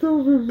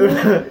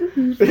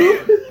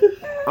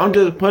 I'm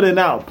just putting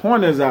out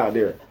pointers out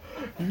there.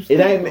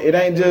 It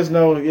ain't just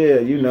no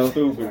you know.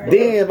 Stupid,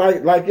 then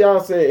like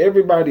y'all said,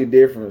 everybody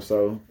different.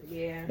 So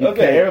yeah.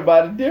 Okay,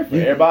 everybody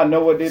different. Everybody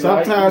know what they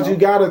like. Sometimes you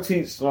gotta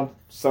teach some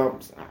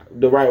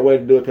the right way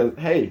to do it. Cause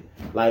hey,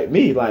 like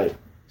me, like.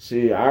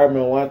 Shit, I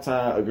remember one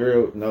time a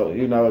girl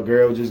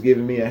was just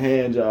giving me a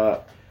hand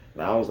job.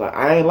 And I was like,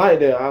 I ain't like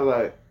that. I was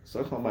like,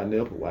 suck on my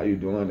nipple. Why you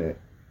doing that?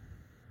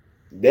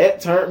 That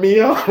turned me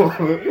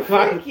on.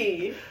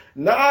 Freaky.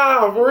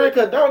 Nah, for real,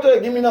 cause don't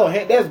just give me no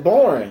hand. That's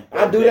boring.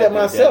 I do that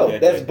myself.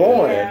 That's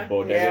boring. Yeah.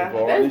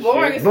 That's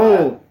boring as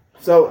Boom.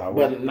 So,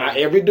 but not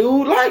every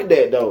dude like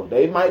that though.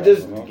 They might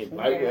just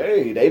like,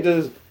 hey, they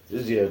just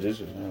they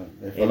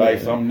feel like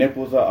some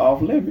nipples are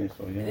off limits.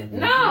 So yeah.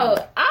 No,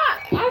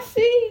 I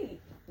see.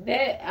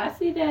 I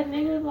see that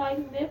nigga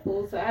like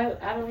nipples. I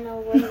don't know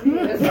what it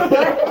is.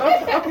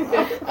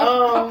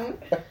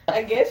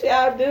 I guess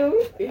y'all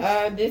do.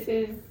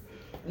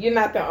 You're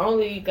not the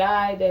only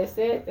guy that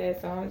said that,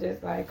 so I'm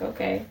just like,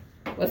 okay,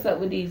 what's up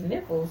with these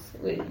nipples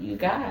with you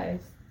guys?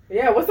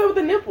 Yeah, what's up with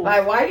the nipples?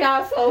 Like, why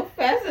y'all so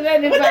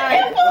fascinated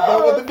by What's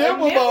up with the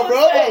nipples, though,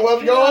 brother?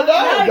 What's going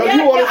on? Yo,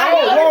 you want to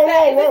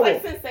whoa.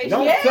 It's like sensation.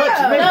 Don't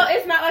touch me. No,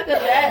 it's not like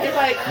that. It's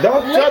like,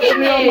 Don't touch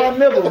me on my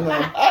nipples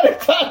now. I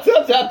didn't touch you.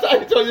 I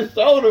touched on your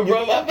shoulder,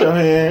 bro. Put your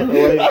hand.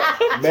 Wait.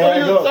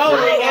 Bag up.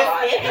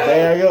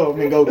 Bag up. Let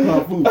me go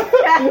kung fu.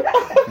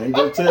 Ain't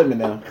gonna tell me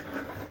now.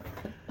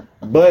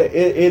 But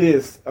it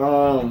is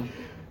how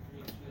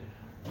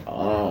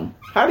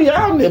do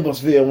y'all nipples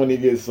feel when you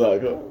get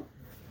sucked? Huh?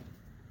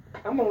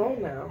 I'm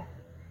alone now.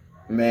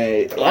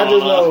 Man, I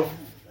just know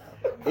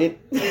it.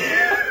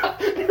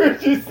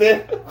 What you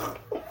said?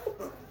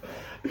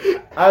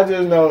 I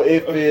just know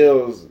it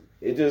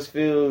just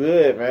feels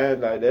good,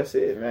 man. Like that's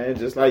it, man.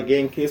 Just like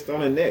getting kissed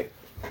on the neck.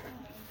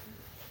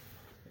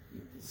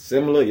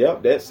 Similar,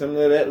 that's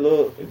similar to that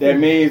look. That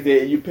means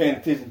that you're paying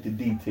attention to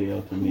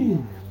detail to me.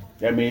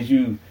 That means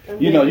you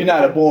know, you're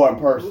not a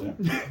boring person.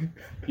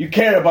 You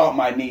care about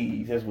my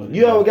needs. That's what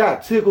you ever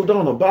got tickled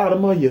on the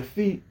bottom of your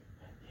feet?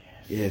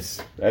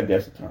 Yes.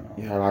 That's a turn on.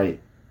 Yeah,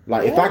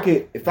 like if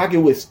I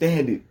could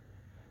withstand it,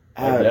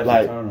 That's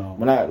like a turn on.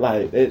 when I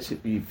like that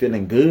should be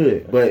feeling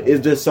good. But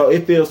it's just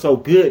it feels so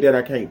good that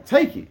I can't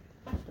take it.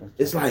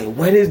 It's like,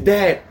 what is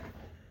that?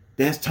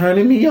 That's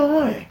turning me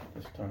on.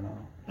 That's a turn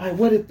on. Like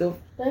what is the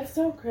That's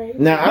so crazy.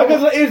 now?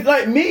 It's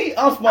like me.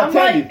 I'm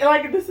spontaneous. I'm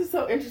like this is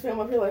so interesting.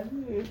 I'm like,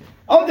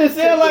 I'm just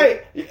saying,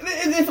 like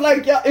it's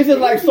like y'all. It's just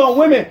like some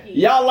women.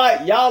 Y'all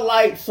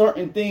like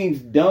certain things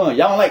done.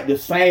 Y'all don't like the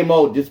same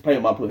old. Just play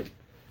with my pussy.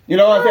 You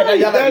know what I'm saying?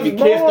 Like, y'all like to get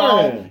kissed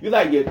on. You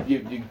like your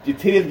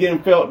titties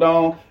getting felt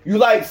on. You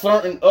like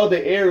certain other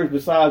areas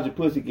besides your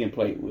pussy getting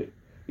played with.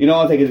 You know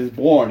what I'm saying? Because it's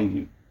boring to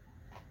you.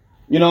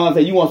 You know what I'm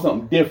saying? You want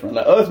something different.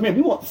 Like us men,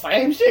 we want the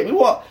same shit. We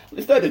want,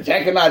 instead of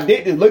jacking our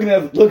dick, just looking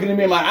at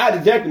me in my eye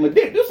to jacking my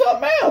dick, do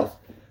something else.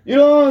 You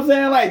know what I'm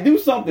saying? Like, do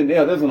something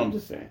else. That's what I'm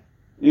just saying.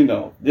 You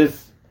know,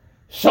 just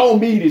show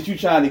me that you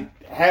trying to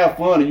have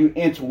fun and you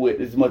into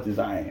it as much as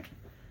I am.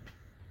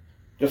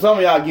 Because some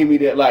of y'all give me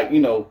that, like,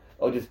 you know,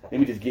 let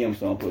me just give him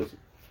some pussy.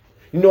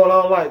 You know what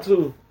I don't like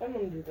too? I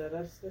don't do that.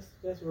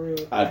 That's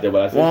rude. I'd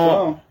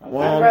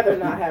rather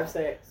not have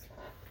sex.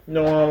 You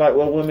know what I don't like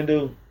what women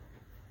do?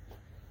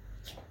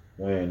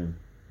 When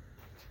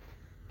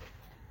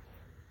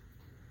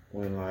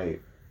I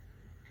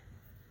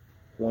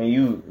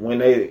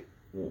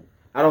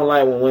don't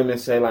like when women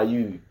say like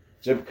you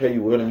just because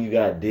you with them you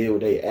gotta deal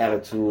with their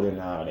attitude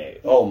and all that.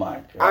 Oh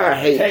my God! I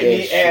hate Take that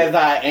me shit. as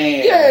I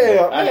am.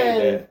 Yeah, I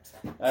hate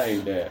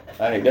that.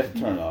 That's a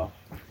turn off.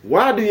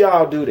 Why do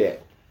y'all do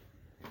that?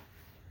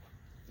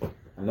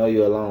 I know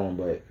you're alone,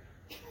 but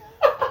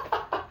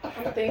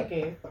I'm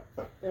thinking,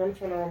 and I'm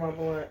trying to roll my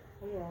blunt.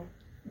 Hold on.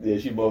 Yeah,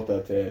 she both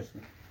are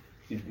tasking.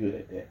 She's good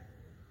at that.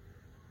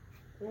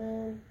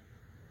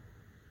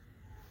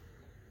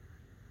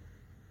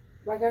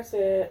 Like I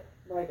said,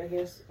 I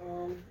guess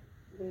when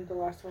the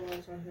last time I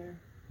was on here,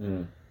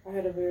 I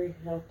had a very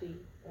healthy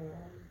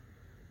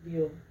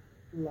view of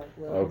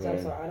love.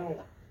 Okay. So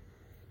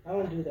I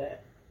don't do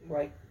that.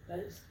 Like that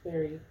is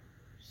very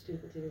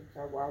stupid to me.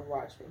 I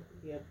watch people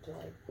be able to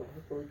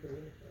hopefully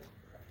communicate.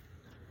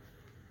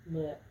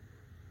 But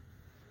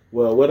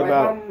well, what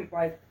about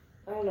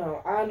I don't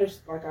know. I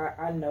understand.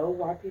 I know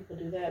why people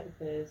do that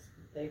because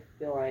they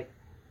feel like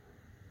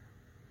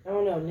I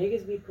don't know.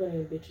 Niggas be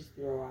putting bitches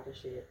through a lot of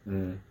shit.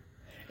 And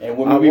And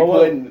when we be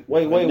putting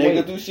wait,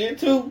 nigga through shit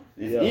too,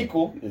 it's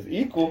equal. It's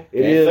equal.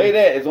 It is. Say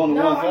that. It's on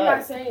the one side. No, I'm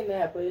not saying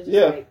that, but it's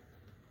just like,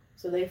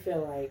 so they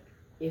feel like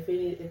if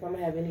I'm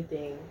gonna have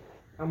anything,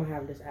 I'm gonna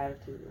have this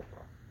attitude.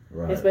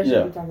 Right. Especially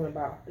if we're talking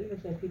about, you know what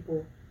I'm saying,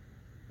 people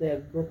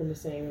that grew up in the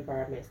same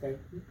environments that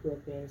we grew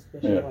up in,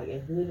 especially like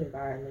in hood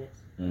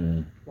environments.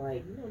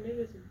 Like, you know,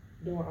 niggas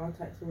doing all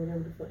types of whatever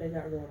the fuck they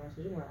got going on.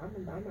 So you're like,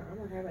 I'm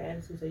gonna have an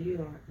attitude, so you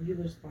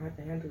just gonna have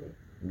to handle it.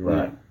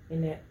 Right.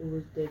 And that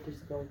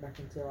just goes back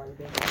into like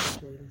them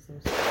perpetuating some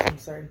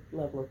certain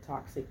level of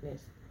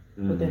toxicness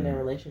within their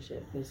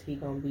relationship, because he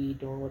gonna be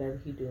doing whatever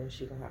he doing,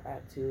 she gonna have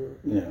attitude.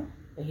 Yeah.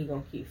 And he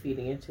gonna keep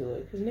feeding into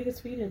it, because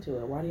niggas feed into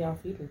it. Why do y'all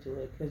feed into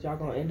it? Because y'all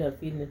gonna end up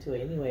feeding into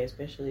it anyway,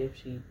 especially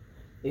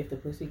if the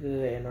pussy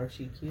good and or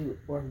she cute,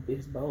 or if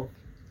it's both.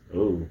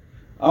 Ooh,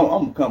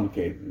 I'm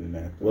complicated in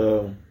that.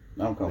 Well,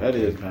 I'm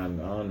complicated. That is kind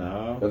of, I don't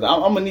know. Because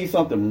I'm gonna need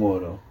something more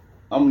though.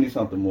 I'm gonna need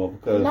something more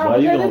because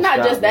it's not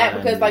just that.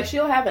 Because like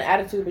she'll have an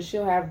attitude, but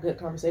she'll have good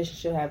conversation.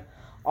 She'll have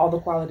all the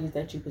qualities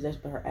that you possess,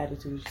 but her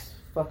attitude's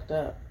fucked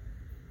up.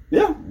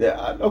 Yeah.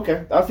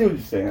 Okay. I see what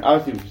you're saying.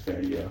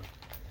 Yeah.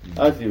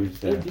 I see what you're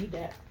saying. It'd be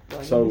that.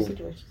 Like,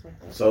 situations like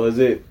that. So is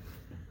it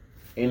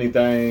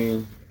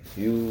anything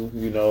you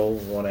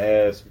want to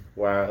ask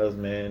why us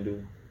men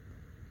do?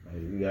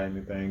 Like, you got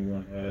anything you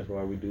want to ask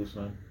why we do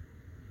something?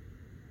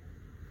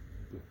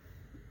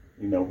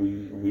 You know,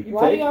 we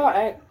why do y'all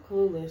act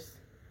clueless?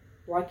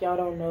 Like y'all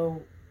don't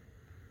know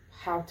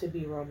how to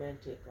be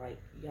romantic. Like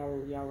y'all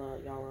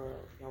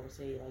will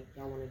say like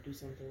y'all want to do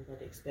something,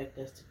 but expect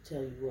us to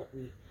tell you what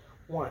we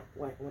want.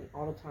 Like when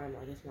all the time,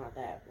 like it's not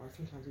that. Like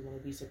sometimes we want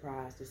to be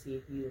surprised to see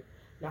if you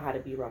know how to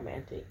be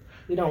romantic.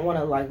 We don't want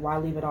to like why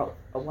leave it up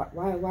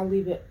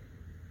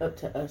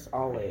to us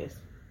always.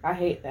 I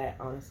hate that,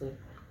 honestly.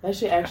 That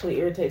shit actually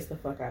irritates the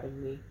fuck out of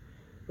me,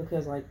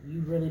 because like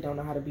you really don't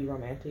know how to be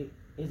romantic.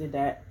 Is it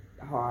that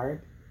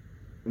hard?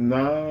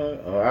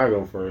 No, I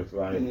go first,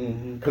 like,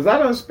 cause I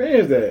don't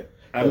experience that.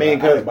 I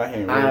mean, cause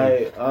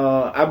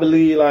I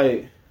believe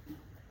like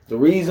the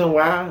reason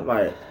why,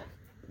 like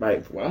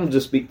well, I'm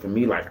just speak for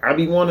me. Like I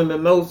be wanting to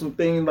know some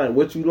things, like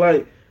what you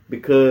like,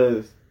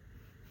 because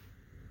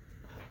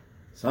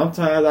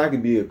sometimes I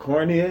can be a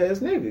corny ass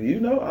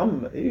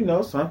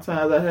nigga.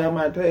 Sometimes I have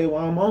my day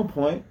where I'm on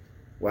point,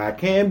 where I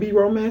can be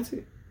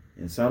romantic,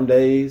 and some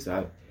days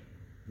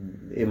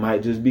it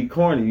might just be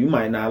corny. You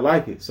might not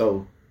like it,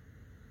 so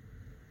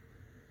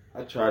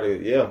I try to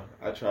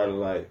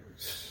like,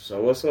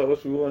 so what's up?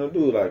 What you want to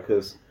do? Like,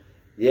 cause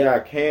I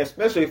can,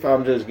 especially if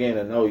I'm just getting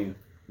to know you.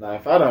 Now,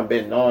 if I done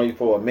been knowing you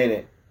for a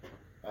minute,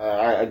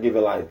 I give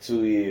it like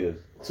 2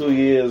 years. 2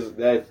 years,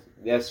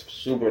 that's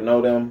super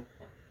know them.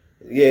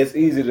 Yeah, it's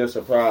easy to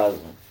surprise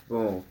them.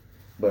 Boom.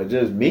 But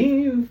just me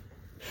and you,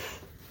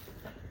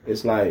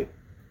 it's like,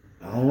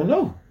 I don't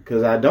know.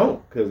 Cause I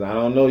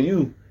don't know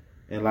you.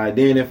 And like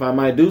then if I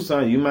might do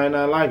something, you might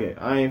not like it.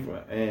 I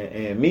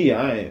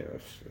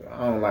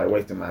don't like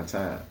wasting my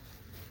time.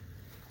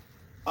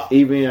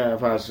 Even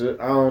if I should,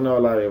 I don't know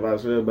like if I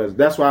should, but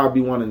that's why I'll be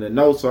wanting to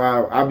know. So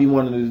I'll be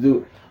wanting to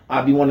do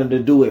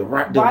it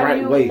right the right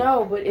way. Why do you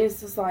know? But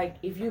it's just like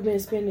if you've been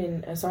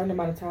spending a certain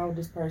amount of time with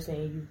this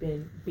person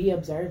and be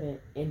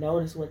observant and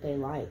notice what they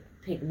like.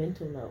 Take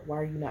mental note. Why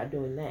are you not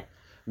doing that?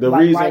 The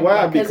reason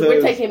why because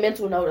we're taking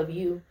mental note of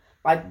you.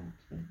 Like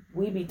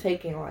we be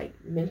taking like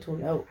mental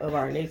note of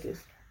our niggas.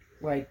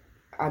 Like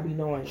I be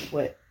knowing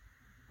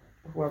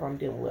whoever I'm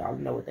dealing with, I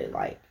know what they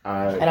like,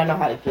 and I know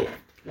how to get.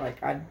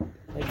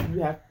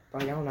 You have I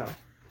don't know.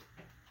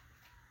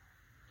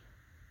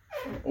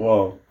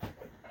 Well,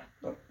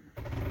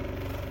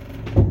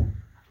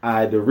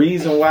 the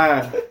reason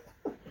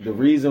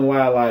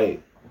why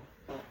like.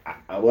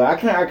 I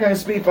can't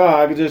speak for her.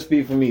 I can just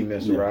speak for me,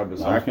 Mr.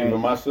 Roberts. I can't for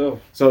myself.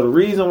 So the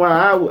reason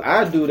why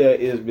I do that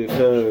is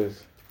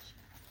because,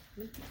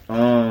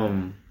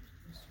 dang,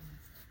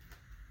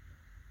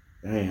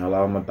 I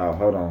lost my thought.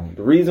 Hold on.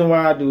 The reason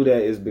why I do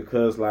that is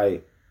because,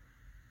 like,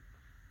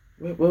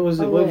 what was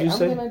it? What did you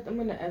say? I'm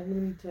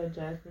gonna tell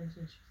Jasmine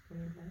since she's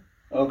coming back.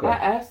 Okay. I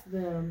asked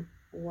them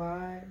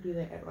why do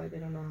they act like they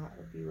don't know how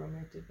to be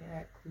romantic and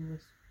act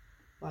clueless.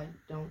 Like,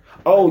 don't.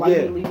 Why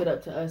do you leave it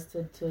up to us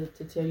to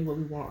tell you what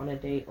we want on a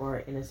date or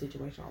in a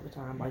situation all the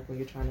time? Like when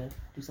you're trying to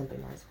do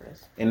something nice for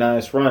us. And now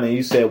it's funny.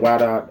 You said why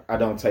I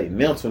don't take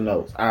mental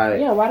notes. Why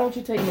don't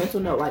you take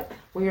mental note? Like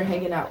when you're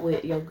hanging out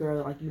with your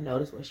girl, like you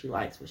notice what she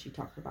likes, what she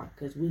talks about,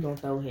 because we gonna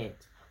throw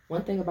hints.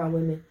 One thing about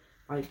women,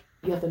 like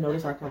you have to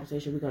notice our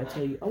conversation. We're gonna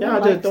tell you, I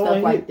like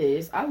stuff like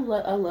this. I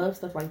love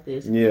stuff like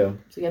this. Yeah.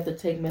 So you have to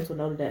take mental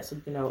note of that, so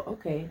you can know.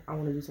 Okay, I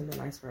want to do something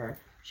nice for her.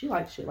 She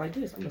likes shit like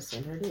this. I'm gonna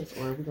send her this,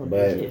 or we're gonna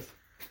do this.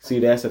 See,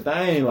 that's the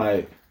thing.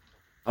 Like,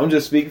 I'm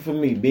just speaking for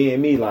me,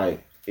 being me.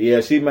 Like, yeah,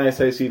 she might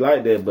say she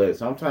like that, but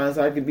sometimes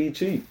I can be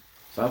cheap.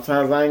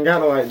 Sometimes I ain't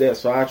gotta like that,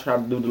 so I try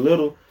to do the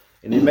little,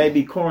 and it may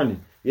be corny.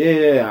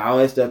 Yeah, I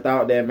always thought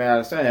that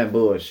matters. Saying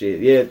bullshit.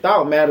 Yeah,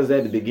 thought matters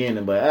at the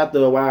beginning, but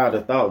after a while,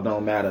 the thought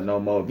don't matter no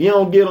more. If you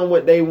don't get them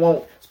what they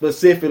want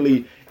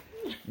specifically,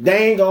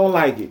 they ain't gonna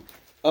like it.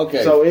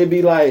 Okay. So it'd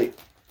be like.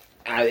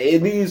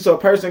 it leaves a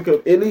person.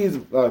 It leaves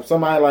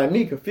somebody like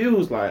me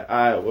confused. Like, all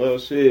right, well,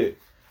 shit,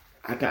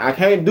 I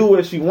can't do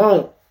what she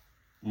want,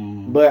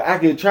 but I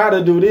can try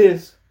to do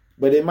this,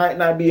 but it might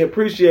not be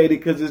appreciated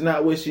because it's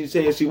not what she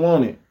said she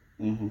wanted.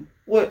 Mm-hmm.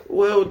 What?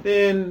 Well,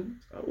 then,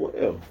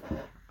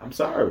 I'm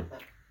sorry.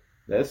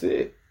 That's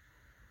it,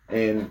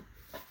 and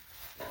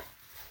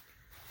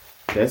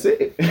that's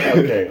it.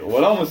 Okay,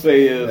 what I'm gonna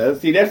say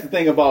is, that's the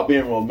thing about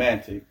being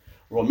romantic.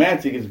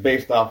 Romantic is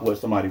based off what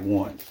somebody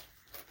wants.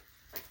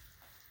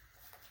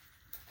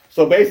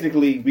 So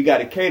basically, we got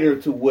to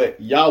cater to what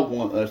y'all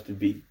want us to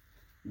be,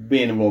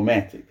 being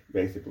romantic,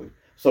 basically.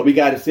 So we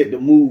got to set the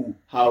mood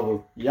however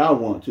y'all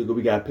want to, because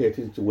we got to pay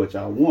attention to what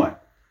y'all want.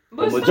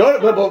 But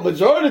majority of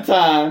the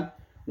time,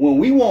 when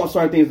we want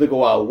certain things to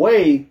go our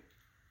way,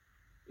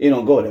 it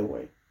don't go that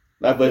way.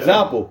 Like, for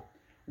example,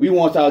 we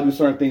want y'all to do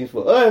certain things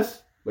for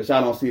us, but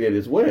y'all don't see that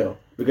as well.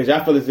 Because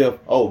y'all feel as if,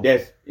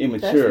 that's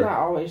immature. That's not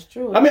always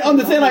true. I mean, I'm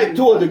just saying, like,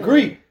 to a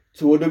degree.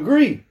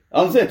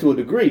 I'm saying to a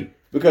degree.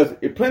 Because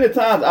plenty of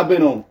times I've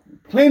been on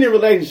plenty of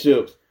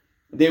relationships,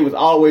 there was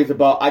always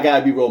about, I got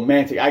to be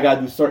romantic. I got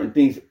to do certain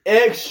things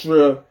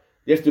extra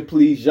just to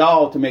please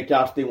y'all, to make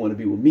y'all still want to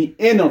be with me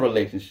in a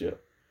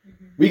relationship.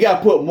 Mm-hmm. We got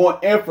to put more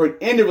effort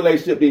in the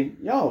relationship than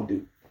y'all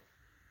do.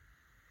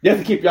 Just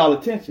to keep y'all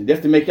attention.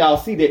 Just to make y'all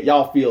see that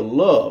y'all feel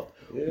loved.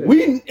 Yeah.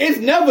 It's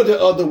never the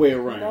other way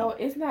around. No,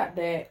 it's not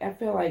that. I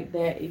feel like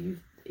that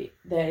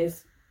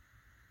is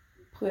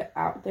put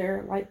out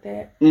there like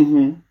that.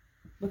 Mm-hmm.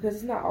 Because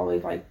it's not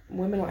always like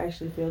women don't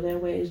actually feel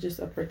that way. It's just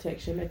a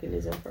protection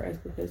mechanism for us,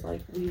 because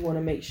like we want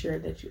to make sure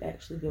that you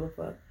actually give a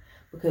fuck,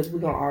 because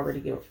we're gonna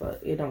already give a fuck.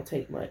 It don't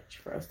take much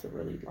for us to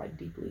really like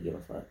deeply give a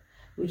fuck.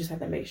 We just have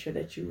to make sure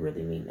that you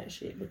really mean that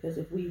shit, because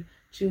if we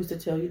choose to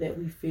tell you that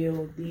we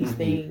feel these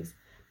things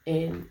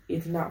and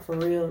it's not for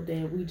real,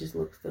 then we just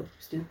look so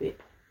stupid,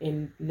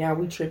 and now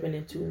we tripping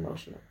into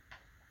emotional.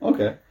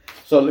 Okay,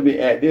 so let me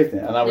add this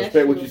then, and I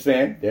respect what you're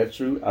saying. That's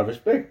true. I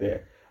respect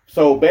that.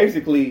 So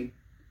basically,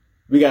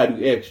 we gotta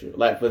do extra.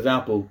 Like, for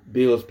example,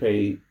 bills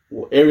paid,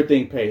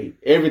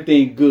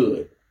 everything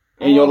good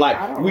in your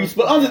life. This is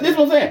what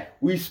I'm saying.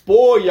 We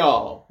spoil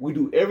y'all. We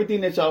do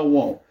everything that y'all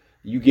want.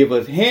 You give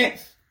us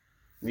hints,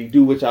 we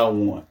do what y'all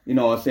want. You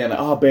know what I'm saying? Like,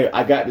 oh, babe,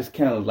 I got this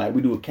candlelight.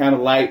 We do a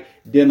candlelight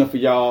dinner for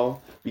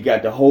y'all. We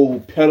got the whole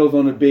petals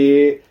on the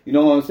bed. You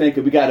know what I'm saying?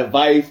 Because we got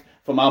advice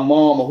from my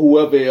mom or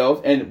whoever else,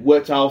 and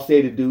what y'all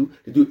say to do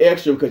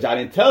extra, because y'all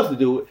didn't tell us to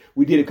do it.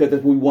 We did it because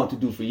that's what we want to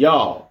do for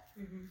y'all.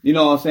 You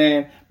know what I'm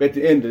saying? But at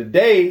the end of the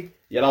day,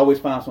 y'all always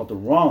find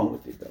something wrong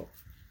with it, though.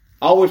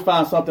 Always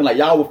find something, like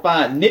y'all would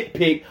find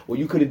nitpick, well,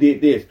 you could have did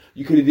this,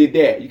 you could have did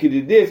that, you could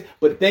have did this.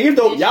 But the thing is,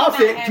 though, y'all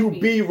said to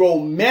be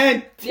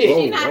romantic.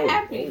 She not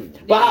happy.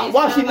 But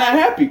why she not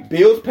happy?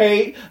 Bills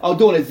paid. I'm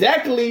doing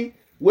exactly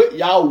what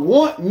y'all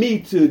want me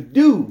to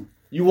do.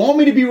 You want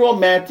me to be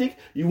romantic.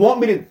 You want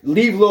me to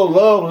leave little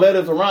love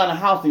letters around the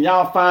house, and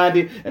y'all find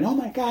it. And, oh,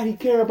 my God, he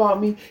care about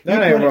me.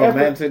 That ain't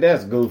romantic.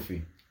 That's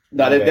goofy.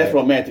 No, that's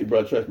romantic,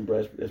 bro. Trust me,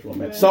 bro. That's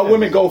romantic. Some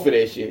women go for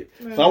that shit.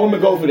 Some women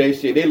go for that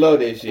shit. They love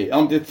that shit.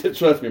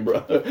 Trust me,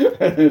 bro.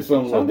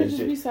 Some love that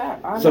shit. Some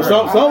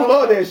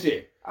love that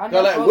shit. I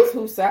know folks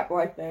who sap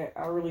like that.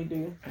 I really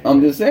do.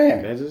 I'm just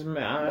saying.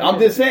 I'm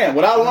just saying.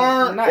 What I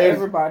learned. Not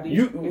everybody.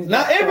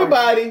 Not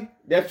everybody.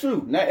 That's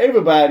true. Not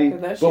everybody.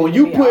 But when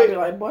you put,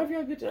 like, boy, if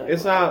y'all get your,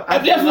 it's all.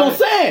 That's what I'm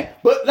saying.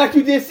 But like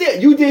you just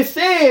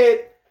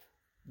said,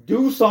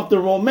 do something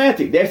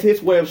romantic. That's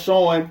his way of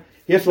showing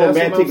his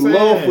romantic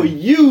love for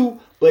you,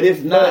 but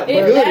it's not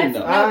good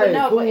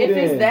enough. But if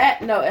it's that,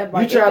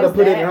 you try to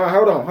put it.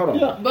 Hold on.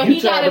 Yeah. But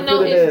he gotta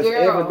know his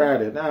girl.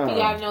 Everybody, he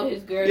gotta know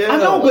his girl. Yeah, I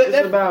know,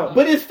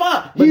 but it's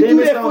fine. He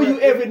do that for you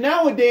every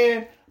now and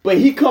then. But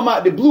he come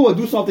out the blue and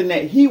do something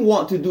that he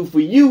want to do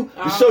for you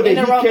to show that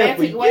he cares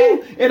for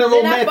you in a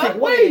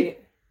romantic way.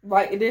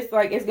 Like it's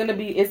like it's gonna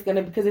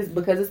because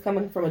it's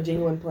coming from a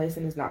genuine place,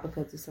 and it's not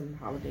because it's some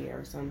holiday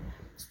or some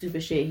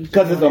stupid shit.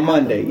 Because it's a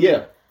Monday,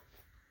 yeah.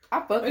 I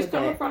fuck with that. It's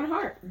coming from the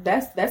heart.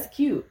 That's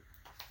cute.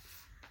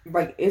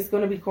 Like, it's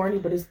gonna be corny,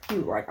 but it's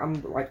cute.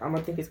 I'm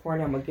gonna think it's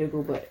corny. I'm gonna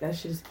giggle, but that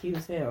shit is cute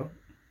as hell.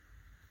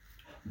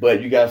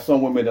 But you got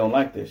some women don't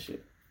like that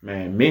shit.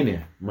 Man,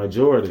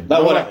 majority.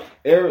 Like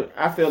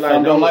I feel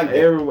like don't like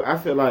I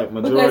feel like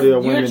majority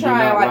of women you're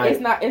trying, do not like.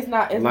 It's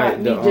not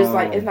me just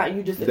like it's not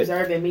you just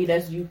observing me.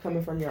 That's you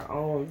coming from your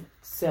own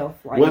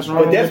self. Like, what's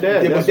wrong with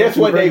that? But that's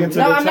what they.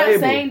 No, I'm not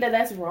saying that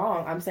that's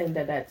wrong. I'm saying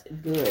that that's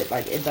good.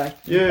 Like,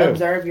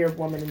 observe your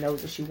woman and know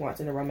what she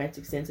wants in a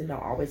romantic sense, and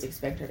don't always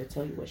expect her to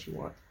tell you what she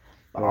wants.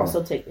 But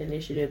also take the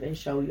initiative and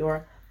show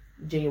your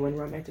genuine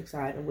romantic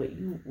side and what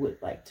you would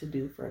like to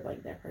do for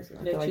like that person.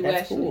 I feel like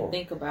that's actually cool.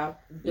 Think about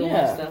doing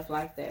stuff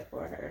like that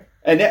for her.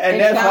 And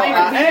that's how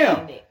I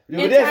am.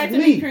 And trying to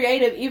be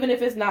creative, even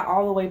if it's not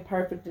all the way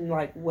perfect and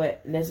like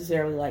what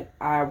necessarily like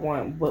I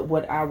want, but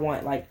what I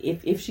want, like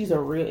if she's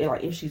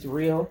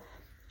real,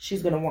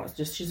 she's gonna want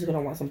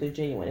something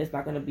genuine. It's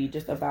not gonna be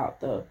just about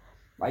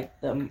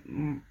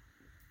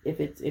if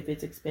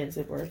it's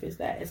expensive or if it's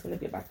that. It's gonna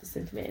be about the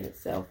sentiment in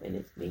itself and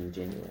it's being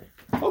genuine.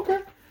 Okay.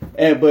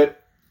 And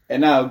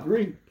And I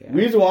agree. The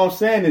reason why I'm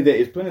saying is that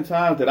it's plenty of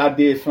times that I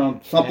did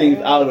something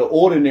out of the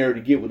ordinary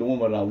to get with the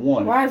woman that I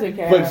wanted. Why is it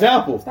Cap? For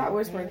example. Stop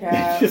whispering,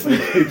 Cap. Don't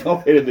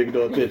pay the nigga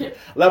no attention.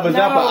 Like, for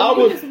example, I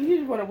was... You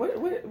just wanna,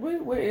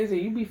 what is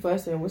it? You be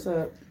fussing. What's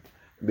up?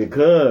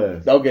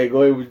 Because... Okay,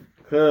 go ahead.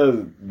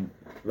 Because...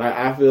 Like,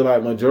 I feel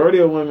like majority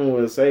of women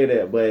will say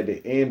that, but at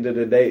the end of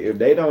the day, if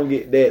they don't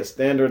get that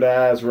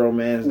standardized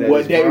romance that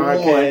is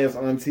broadcast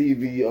on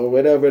TV or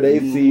whatever they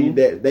see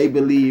that they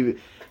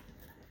believe,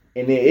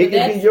 and then it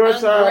can be your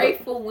side.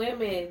 Ungrateful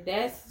women.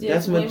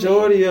 That's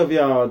majority of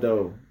y'all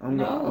though.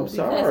 I'm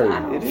sorry. I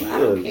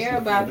don't care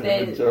about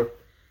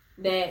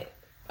that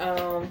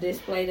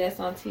display that's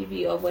on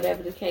TV or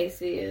whatever the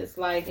case is.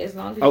 Like, as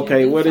long as you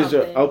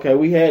do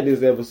we had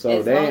this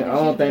episode. I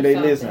don't think they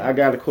listen. I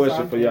got a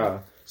question for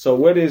y'all. So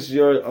what is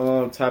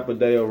your type of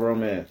day of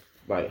romance?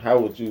 Like, how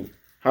would you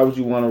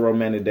want a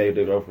romantic day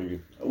to go for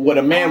you? With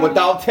a man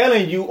without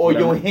telling you or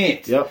your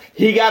hints. Yep.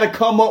 He got to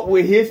come up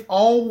with his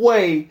own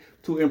way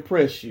to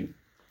impress you.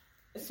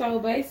 So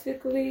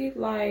basically,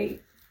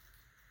 like,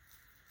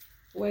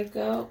 wake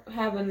up,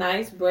 have a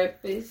nice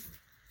breakfast.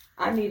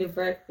 I need a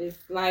breakfast,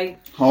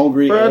 like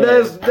hungry. Bro,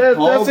 that's in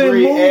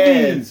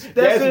movies.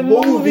 That's in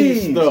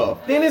movies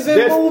stuff. Then it's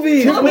in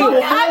movies. I cooked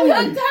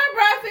her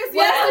breakfast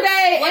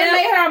yesterday and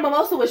made her a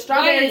mimosa with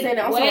strawberries and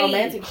on some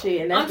romantic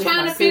shit. And I'm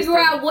trying to figure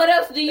out what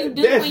else do you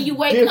do when you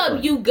wake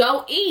up? You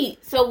go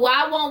eat. So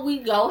why won't we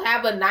go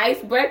have a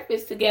nice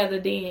breakfast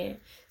together then?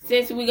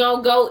 Since we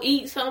gonna go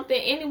eat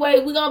something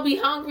anyway, we gonna be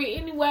hungry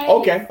anyway.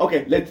 Okay.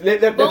 Let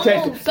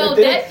change. So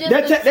that's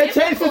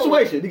change the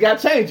situation. You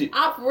gotta change it.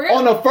 Really?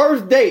 On the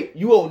first date,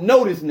 you won't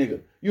know this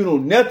nigga. You know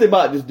nothing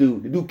about this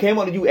dude. The dude came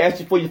up to you, asked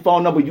you for your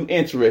phone number. You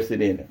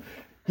interested in him.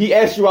 He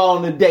asked you out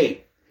on a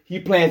date. He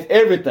plans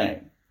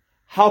everything.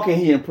 How can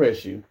he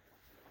impress you?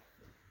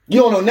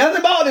 You don't know nothing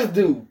about this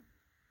dude.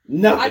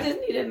 Nothing. I just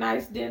need a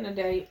nice dinner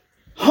date.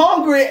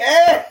 Hungry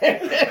ass.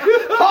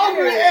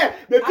 Hungry ass.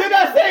 Now, did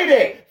I say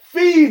that?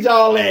 Feed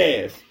y'all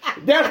ass.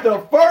 That's the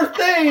first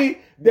thing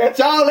that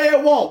y'all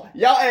ass want.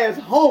 Y'all ass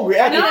hungry.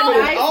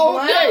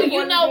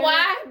 You know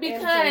why?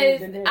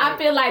 Because I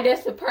feel like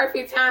that's the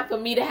perfect time for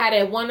me to have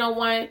that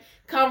one-on-one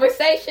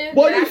conversation.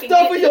 Boy, you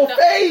stuff in your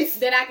face.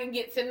 That I can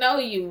get to know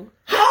you.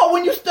 How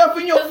when you stuff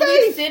in your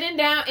face? We sitting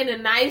down in a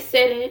nice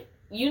setting.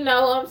 You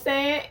know what I'm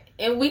saying?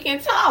 And we can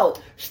talk.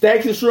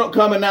 Steaks and shrimp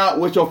coming out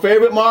with your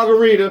favorite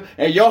margarita,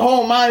 and your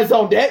whole mind is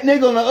on that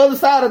nigga on the other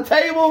side of the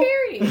table.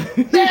 Period.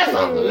 That's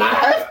a lie.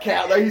 That's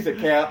cap. Like he said,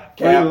 cap.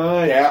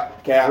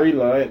 Free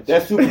lunch.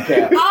 That's super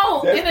cap.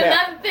 Oh, and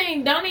another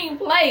thing, don't even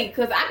play,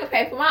 because I can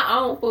pay for my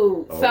own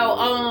food. So,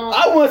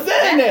 I wasn't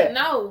saying that.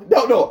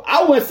 No,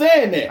 I wasn't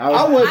saying that.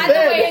 I wasn't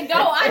saying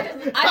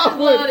that. I just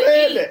love to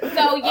eat.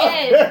 So,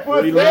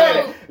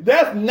 yes.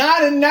 That's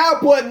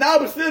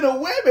 99.9%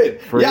 of women.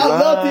 Y'all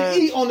love to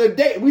eat on the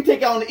date. We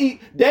take out on the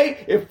eat date.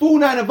 If food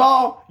not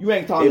involved, you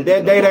ain't talking. If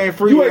that date ain't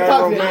free, you ain't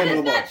talking.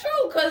 That's not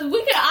true, because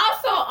we can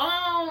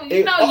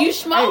also, you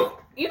smoke.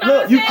 You know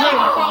what I'm you saying?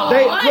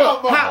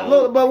 can't.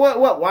 Look, but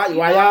what? Why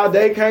y'all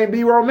day can't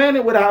be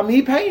romantic without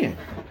me paying?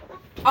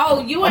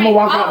 Oh, you ain't. I'm gonna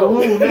walk out the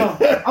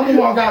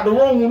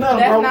room now.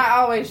 That's bro. not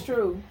always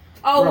true.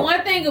 Oh, bro.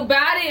 One thing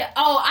about it,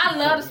 I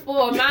love to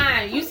spoil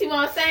mine. You see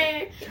what I'm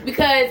saying?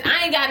 Because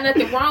I ain't got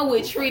nothing wrong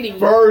with treating you.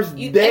 First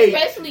date.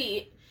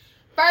 Especially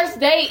first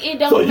date, it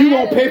don't matter. So you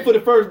won't pay for the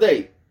first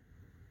date?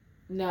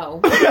 No.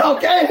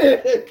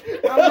 Okay.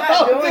 I'm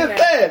not doing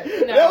that.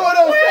 No. That's what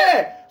I'm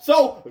saying.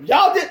 So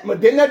y'all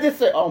didn't I just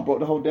say? Oh, I broke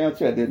the whole damn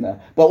chair, didn't I?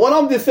 But what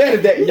I'm just saying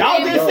is that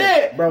y'all just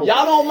said y'all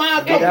don't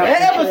mind coming to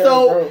that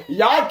episode.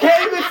 Y'all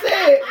came and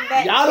said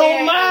y'all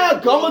don't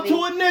mind coming to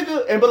a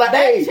nigga and be like,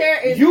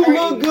 hey, you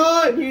look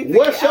good.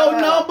 What's your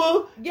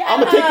number? I'm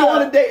gonna take you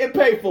on a date and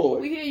pay for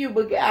it. We hear you,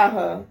 but get out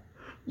her.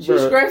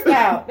 She's stressed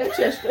out. That's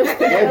just stressed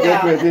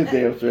out. This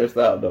damn stressed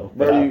out though.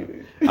 Bro,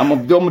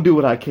 I'm gonna do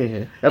what I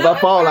can. If I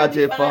fall, I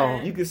just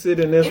fall. You can sit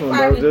in this one,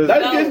 bro.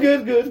 That's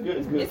good.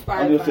 It's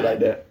I'm doing shit like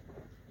that.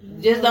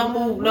 Just don't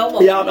move no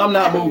more. Yeah, I'm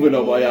not moving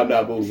no more. I'm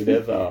not moving.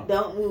 That's all.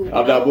 Don't move.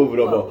 I'm not moving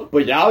no more.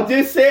 But y'all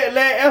just said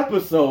last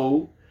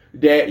episode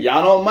that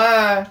y'all don't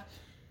mind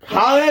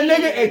hollering at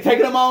nigga and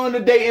taking them on a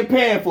date and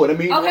paying for it.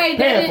 Okay,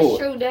 that is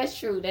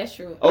true. That's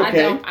true.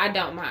 Okay. I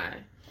don't mind.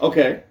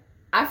 Okay.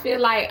 I feel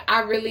like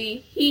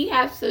he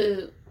has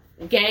to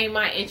gain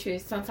my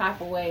interest some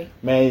type of way.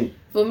 Man,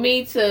 for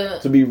me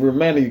to be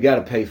romantic, you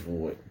gotta pay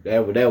for it.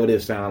 That would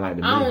it sound like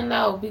to me. I don't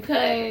know,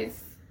 because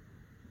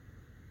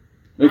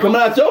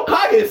coming out your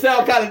pocket, it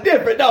sounds kind of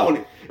different, don't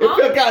it? It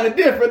feels kind of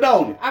different,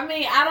 don't it? I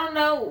mean, I don't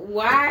know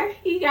why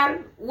he got.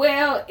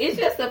 Well, it's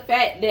just the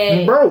fact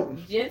that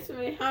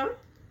gentlemen, huh?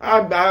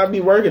 I'll be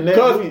working that.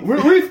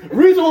 Because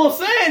reason I'm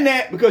saying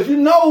that because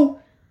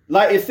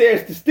like it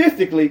says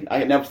statistically, I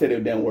can never say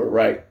that damn word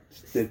right.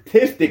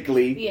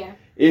 Statistically,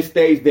 it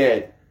states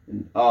that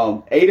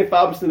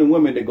 85% of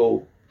women that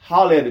go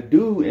holler at a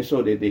dude and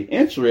show that they're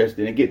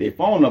interested and get their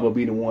phone number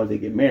be the ones that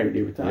get married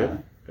every time. Yeah,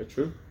 that's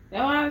true.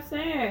 That's what I'm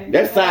saying.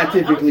 That's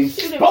scientifically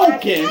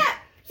spoken.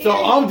 So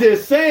I'm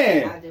just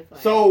saying.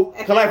 So,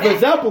 like for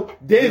example,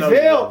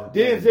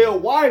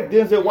 Denzel's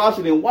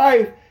Washington's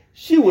wife,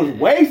 she was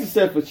way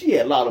successful. She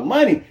had a lot of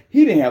money.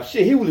 He didn't have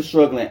shit. He was a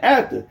struggling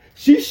actor.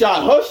 She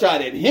shot her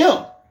shot at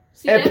him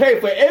and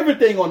paid for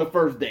everything on the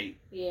first date.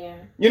 Yeah.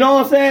 You know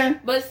what I'm saying?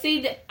 But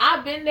see,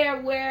 I've been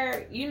there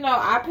where,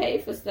 I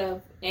paid for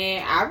stuff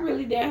and I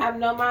really didn't have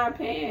no mind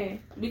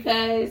paying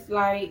because,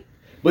 like.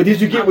 But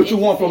did you get what you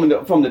want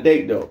from the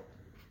date though?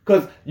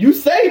 Because you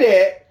say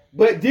that,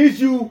 but did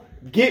you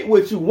get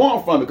what you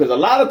want from it? Because a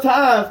lot of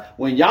times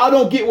when y'all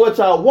don't get what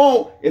y'all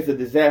want, it's a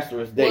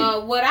disastrous date.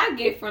 Well, what I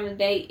get from the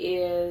date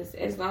is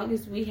as long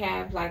as we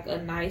have like a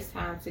nice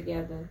time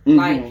together. Mm-hmm.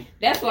 Like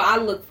that's what I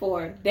look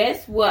for.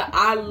 That's what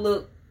I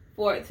look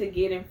forward to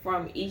getting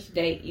from each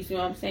date. You see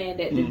what I'm saying?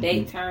 That the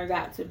date turns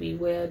out to be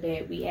well,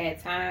 that we had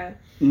time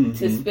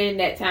to spend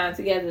that time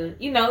together.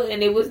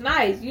 And it was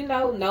nice.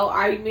 No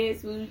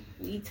arguments.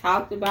 We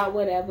talked about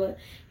whatever.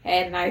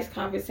 Had nice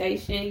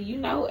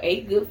conversation,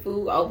 ate good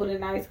food over the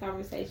nice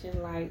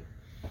conversation. Like,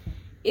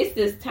 it's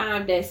this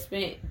time that's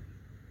spent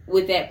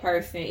with that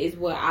person is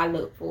what I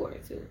look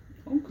forward to.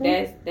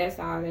 Okay. That's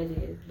all that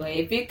is. But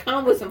if it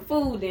come with some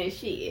food, then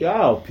shit.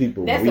 Y'all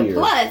people that's weird. A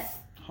plus.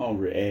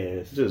 Hungry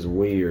ass. It's just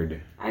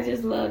weird. I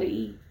just love to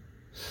eat.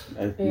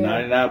 That's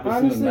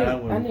 99% of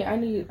nine women. I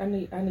need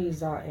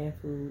Zalt and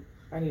food.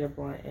 I need a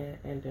blunt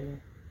and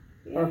dinner.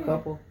 Yeah. Or a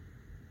couple.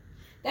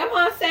 That's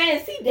what I'm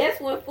saying. See, that's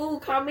when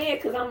food come in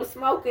because I'm a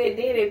smoker. And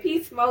then if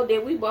he smoke,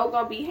 then we both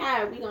gonna be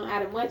high. We gonna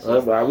have a munchies.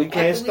 That's why we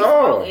can't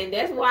starve. And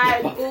that's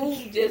why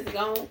food just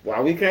gonna. Why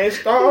we can't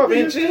starve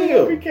and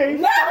chill? We can't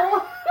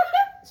starve.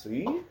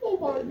 See,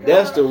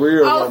 that's the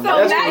real one.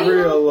 So that's the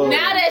real one.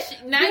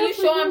 Now you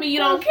showing me you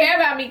don't care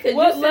about me because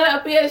you sit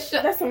up here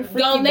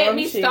gonna let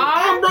me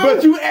starve, bro.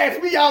 But you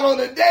asked me out on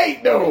a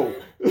date though.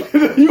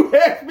 You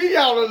asked me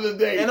out on the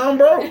date, and I'm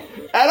broke.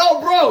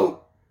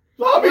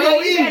 So how we gonna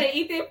eat? You better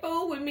eat that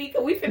food with me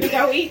because we finna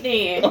go eat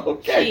then.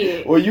 Okay.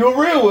 Shit. Well, you a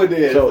real one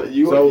then. So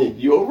you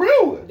a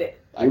real one.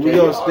 We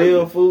gonna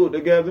steal food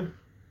together?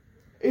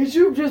 Is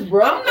you just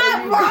broke?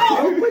 I'm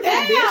not broke.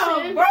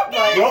 Damn,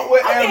 broke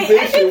with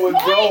ambition with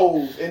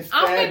goals and standards.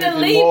 I'm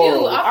finna leave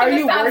you. I'm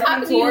finna stop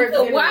talking to you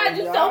because why are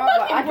you so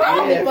fucking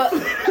broke?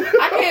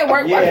 I can't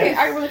work. Yes.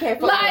 I really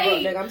can't fuck with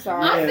broke, nigga. I'm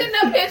sorry. I'm sitting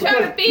up here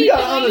trying to feed you. You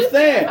gotta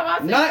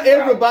understand. Not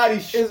everybody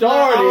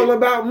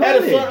started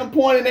at a certain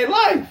point in their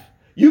life.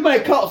 You may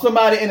caught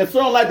somebody in a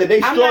certain life that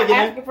they struggling. I'm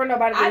not asking for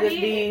nobody to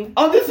just be.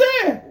 I'm just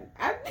saying.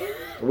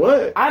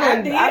 What?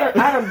 I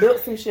done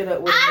built some shit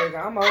up with a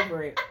nigga. I'm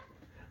over it.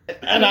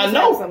 And I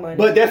know,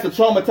 but that's a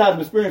traumatizing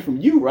experience from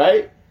you,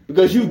 right?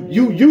 Because you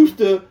used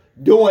to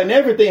doing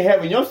everything,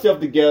 having yourself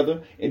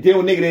together, and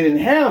dealing with nigga that didn't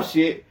have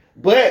shit,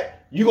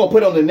 but you gonna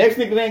put on the next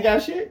nigga that ain't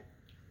got shit?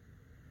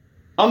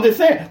 I'm just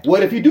saying,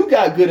 what if he do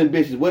got good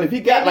ambitions? What if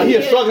he got, like, he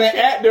a struggling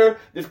actor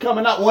that's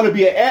coming out, want to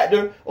be an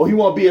actor, or he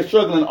want to be a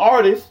struggling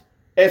artist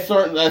at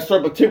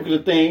certain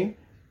particular thing,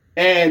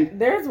 and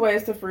there's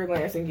ways to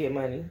freelance and get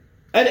money.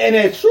 And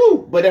that's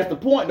true, but that's the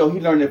point, though.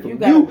 He learned it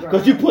from you,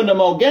 because you putting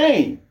him on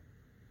game.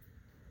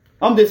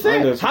 I'm just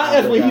saying. How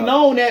else would he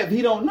know that if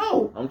he don't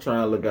know? I'm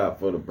trying to look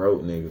out for the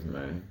broke niggas,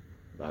 man.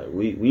 Like,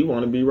 we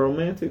want to be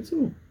romantic,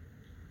 too.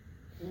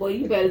 Boy,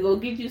 you better go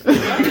get you some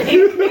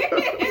money.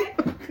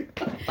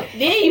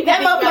 Then you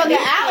that motherfucker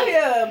out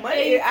here.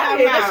 Money out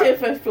here. That shit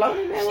for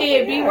floating.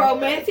 Shit, be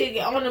romantic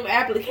on them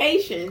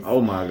applications. Oh,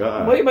 my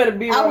God. Well, you better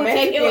be romantic. I would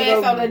take your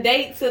ass on a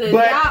date to the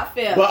job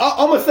fair. But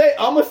I'm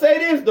gonna say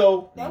this,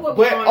 though. I'm gonna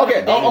flip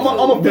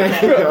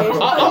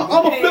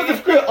the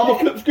script. I'm gonna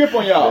flip the script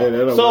on y'all.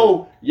 Yeah,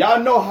 so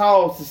y'all know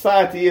how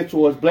society is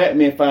towards black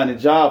men finding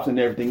jobs and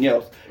everything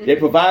else. Mm-hmm. They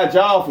provide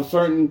jobs for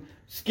certain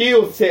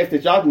skill sets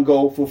that y'all can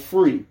go for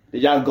free. That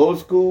y'all can go to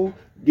school,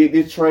 get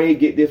this trade,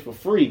 get this for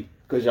free.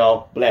 Because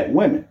y'all black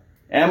women.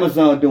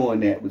 Amazon doing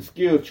that with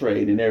skill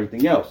trade and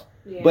everything else.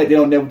 Yeah. But they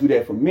don't never do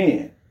that for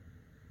men.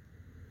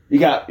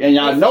 Y'all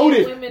know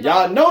this.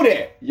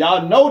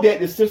 Y'all know that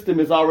the system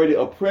is already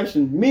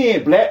oppressing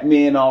men, black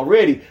men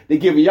already. They're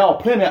giving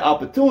y'all plenty of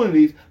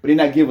opportunities, but they're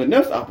not giving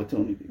us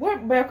opportunities.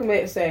 What Malcolm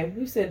X say?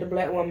 He said the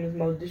black woman is the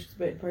most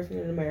disrespected person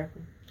in America.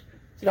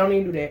 So don't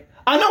even do that.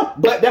 I know,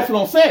 but that's what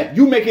I'm saying.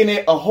 You making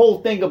it a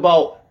whole thing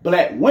about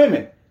black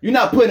women. You're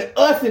not putting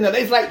us in there.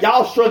 It's like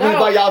y'all struggling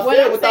by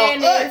yourself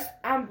without us.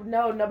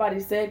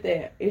 Nobody said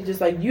that. It's just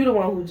like you the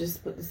one who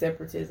just put the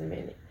separatism in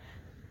it.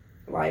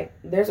 Like,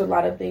 there's a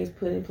lot of things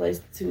put in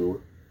place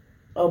to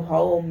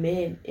uphold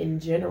men in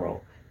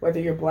general, whether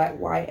you're black,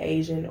 white,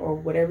 Asian, or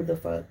whatever the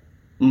fuck.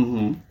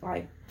 Mm-hmm.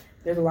 Like,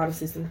 there's a lot of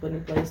systems put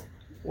in place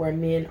where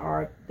men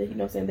are, the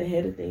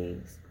head of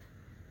things.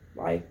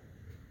 Like,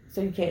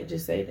 so you can't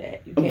just say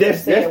that. You can't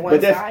say it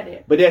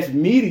one-sided. But that's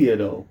media,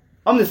 though.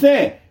 I'm just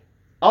saying.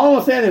 All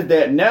I'm saying is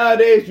that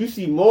nowadays you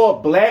see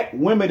more black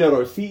women that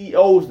are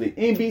CEOs than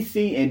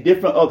NBC and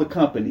different other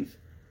companies.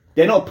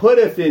 They don't put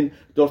us in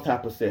those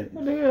type of settings.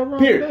 What the hell wrong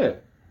Period. with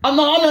that? I'm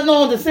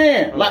just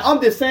saying. Like, I'm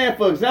just saying,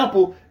 for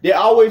example, they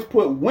always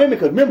put women,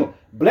 because remember,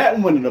 black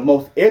women are the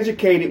most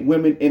educated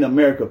women in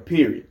America,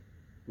 period.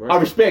 Right. I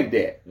respect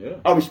that. Yeah.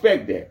 I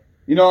respect that.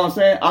 You know what I'm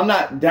saying? I'm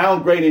not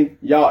downgrading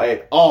y'all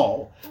at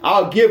all.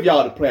 I'll give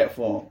y'all the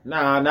platform.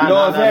 Nah.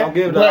 Don't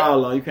give it to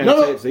all. You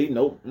can't say,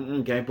 nope.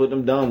 Can't put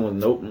them dumb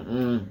ones. Nope.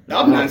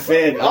 I'm not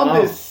saying.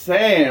 I'm just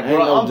saying,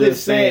 bro. I'm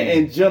just saying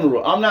in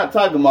general. I'm not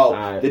talking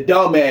about the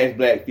dumbass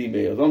black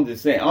females. I'm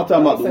just saying. I'm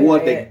talking about the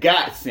ones that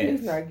got sense.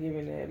 He's not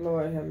giving that.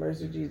 Lord have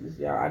mercy, Jesus,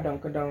 y'all. I don't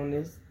condone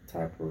this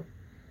type of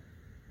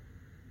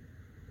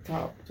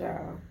talk,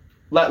 child.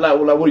 Like,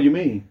 what do you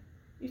mean?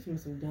 You see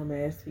some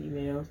dumbass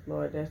females,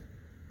 Lord. That's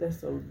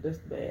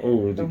bad.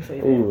 Ooh, don't say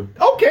that.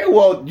 Okay,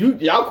 well,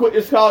 y'all quit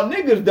this called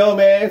niggas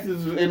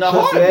dumbasses in a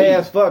heartbeat.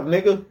 Ass fuck,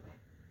 nigga.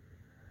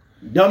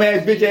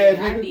 Dumbass bitch ass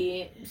I nigga.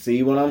 did.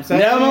 See what I'm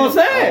saying? That's what I'm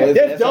saying.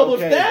 That's double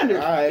okay. standard.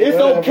 Right, it's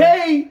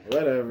okay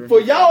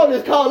for y'all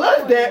to call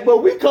us that,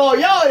 but we call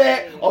y'all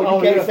that. Oh,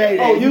 you can't say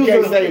that. You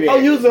can't say that. Oh,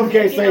 you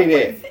can't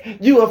say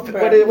that. You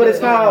what it's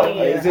called?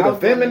 Is it a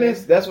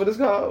feminist? That's what it's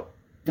called.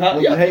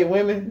 When you hate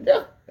women?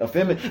 Yeah. A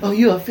feminist? Oh,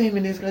 you a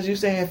feminist because you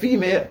saying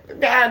female?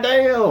 God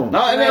damn.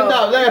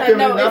 No, that's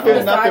feminist.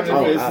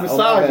 It's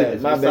misogyny.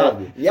 My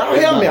bad. Y'all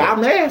help me.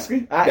 I'm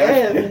asking.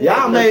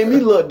 Y'all made me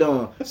look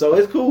dumb. So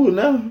it's cool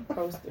now.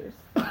 Posters.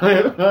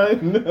 I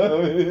know.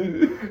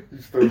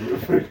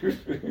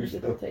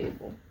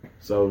 Table.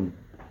 So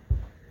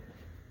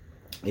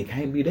it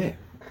can't be that.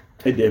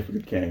 It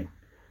definitely can't.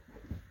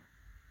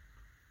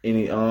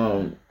 Any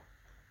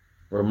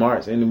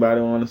remarks anybody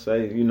want to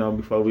say,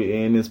 before we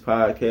end this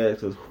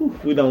podcast? Because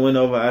we done went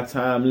over our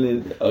time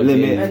limit.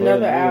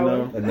 Another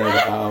hour. Another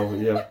hour,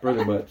 yeah,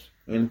 pretty much.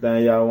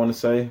 Anything y'all want to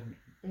say?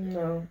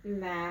 No.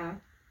 Nah.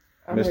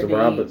 Mr.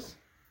 Roberts?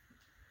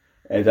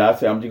 As I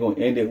said, I'm just going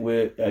to end it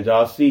with, as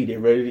y'all see, they're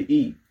ready to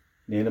eat.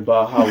 Then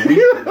about how we feel.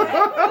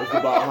 It's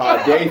about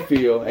how they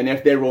feel, and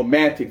that's their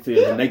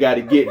romanticism. They got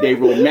to get their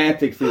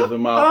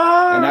romanticism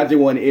out. And I just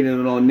want to end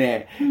it on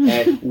that.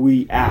 And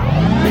we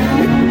out.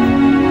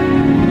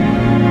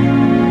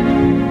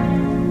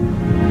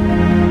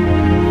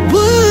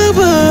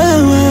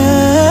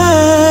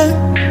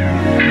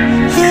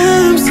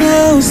 I'm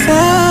so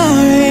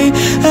sorry,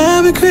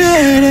 I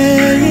regret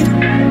it.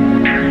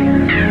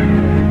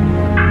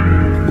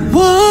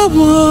 Whoa,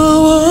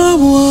 whoa, whoa,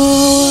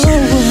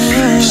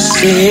 whoa.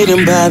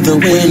 Sitting by the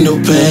window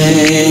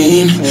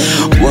pane,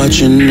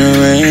 watching the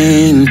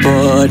rain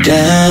pour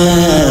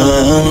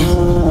down.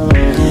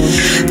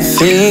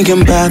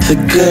 Thinking about the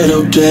good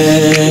old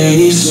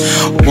days,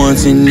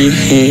 wanting you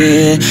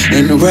here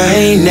and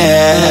right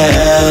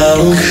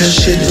now. Cause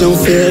shit don't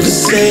feel the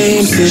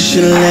same since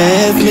you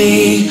left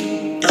me.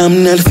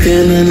 I'm not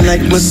feeling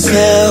like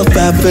myself,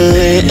 I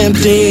feel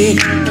empty.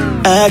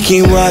 I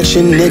keep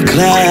watching the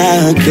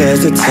clock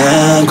as the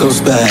time goes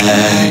by,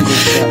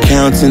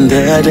 counting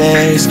the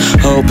days,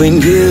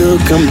 hoping you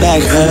come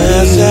back.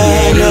 Cause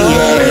I know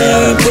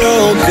we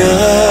broke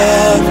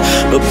up,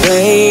 but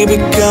baby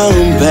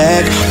come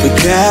back. We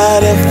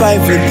gotta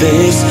fight for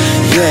this,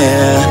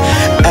 yeah.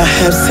 I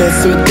have said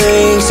some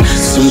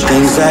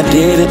things I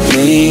didn't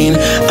mean.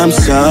 I'm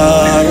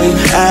sorry,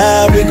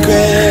 I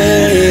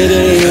regret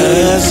it.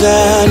 Cause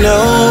I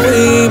know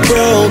we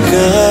broke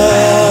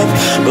up,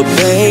 but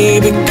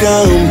baby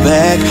come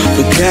back.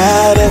 We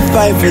gotta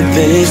fight for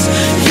this,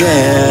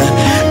 yeah.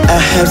 I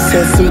have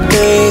said some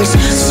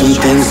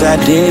things I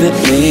didn't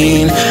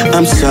mean.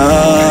 I'm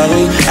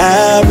sorry,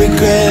 I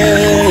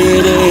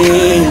regret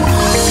it.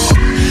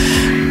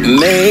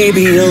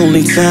 Maybe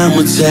only time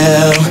will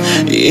tell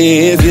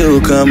if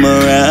you'll come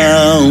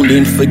around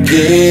and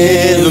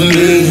forgive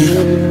me.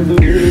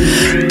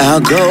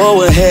 I'll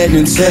go ahead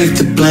and take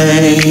the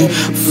blame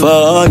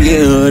for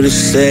you to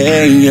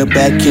say you're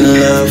back in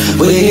love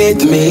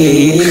with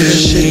me.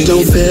 Shit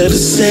don't feel the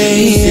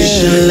same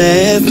since you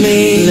left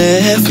me.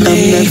 I'm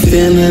not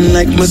feeling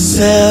like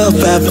myself,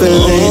 I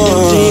feel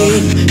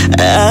empty.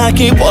 I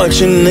keep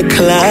watching the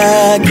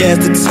clock as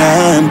the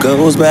time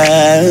goes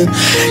by,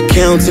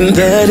 counting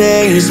the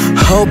days,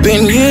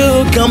 hoping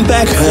you come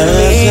back for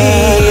me.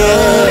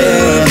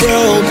 Yeah,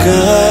 broke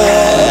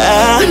up,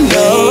 I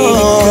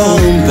know.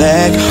 Come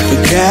back, we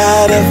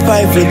gotta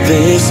fight for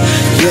this,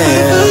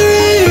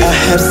 yeah. I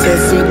have said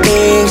some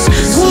things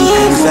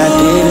I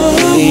didn't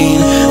mean.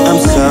 I'm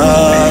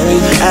sorry,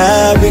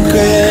 I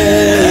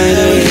regret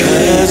it.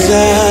 Cause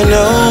I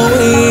know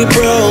we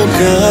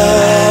broke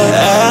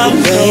up,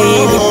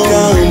 baby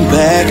come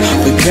back.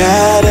 We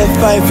gotta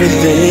fight for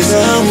this,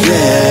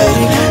 yeah.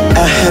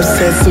 I have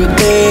said some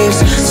things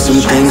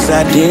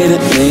I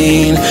didn't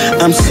mean.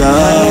 I'm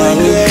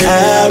sorry,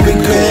 I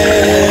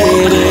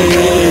regret it.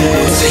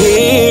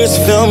 Tears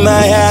fill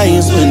my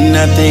eyes when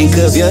I think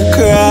of your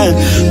cry.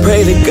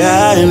 Pray to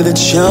God that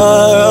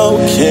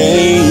you're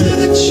okay.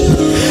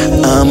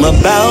 I'm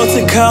about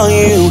to call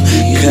you,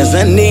 cause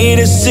I need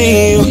to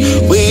see you.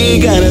 We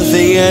gotta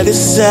figure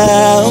this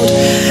out.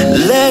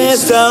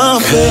 Let's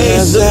start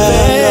face to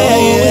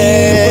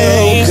face.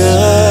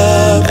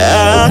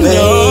 I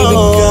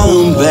know,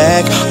 come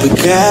back. We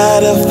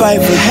gotta fight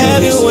for this.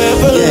 Have you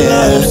ever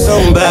loved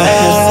somebody? I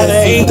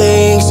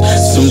have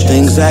some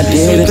things I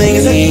didn't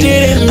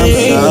mean. I'm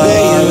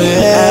sorry,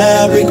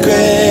 I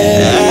regret.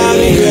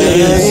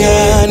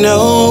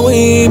 know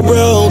we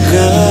broke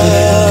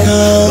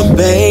up, but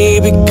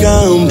baby,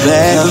 come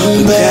back.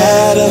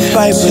 Gotta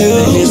fight for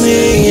this,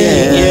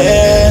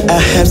 yeah. I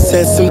have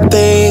said some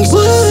things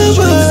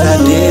I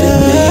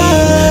didn't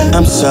mean.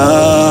 I'm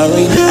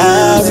sorry.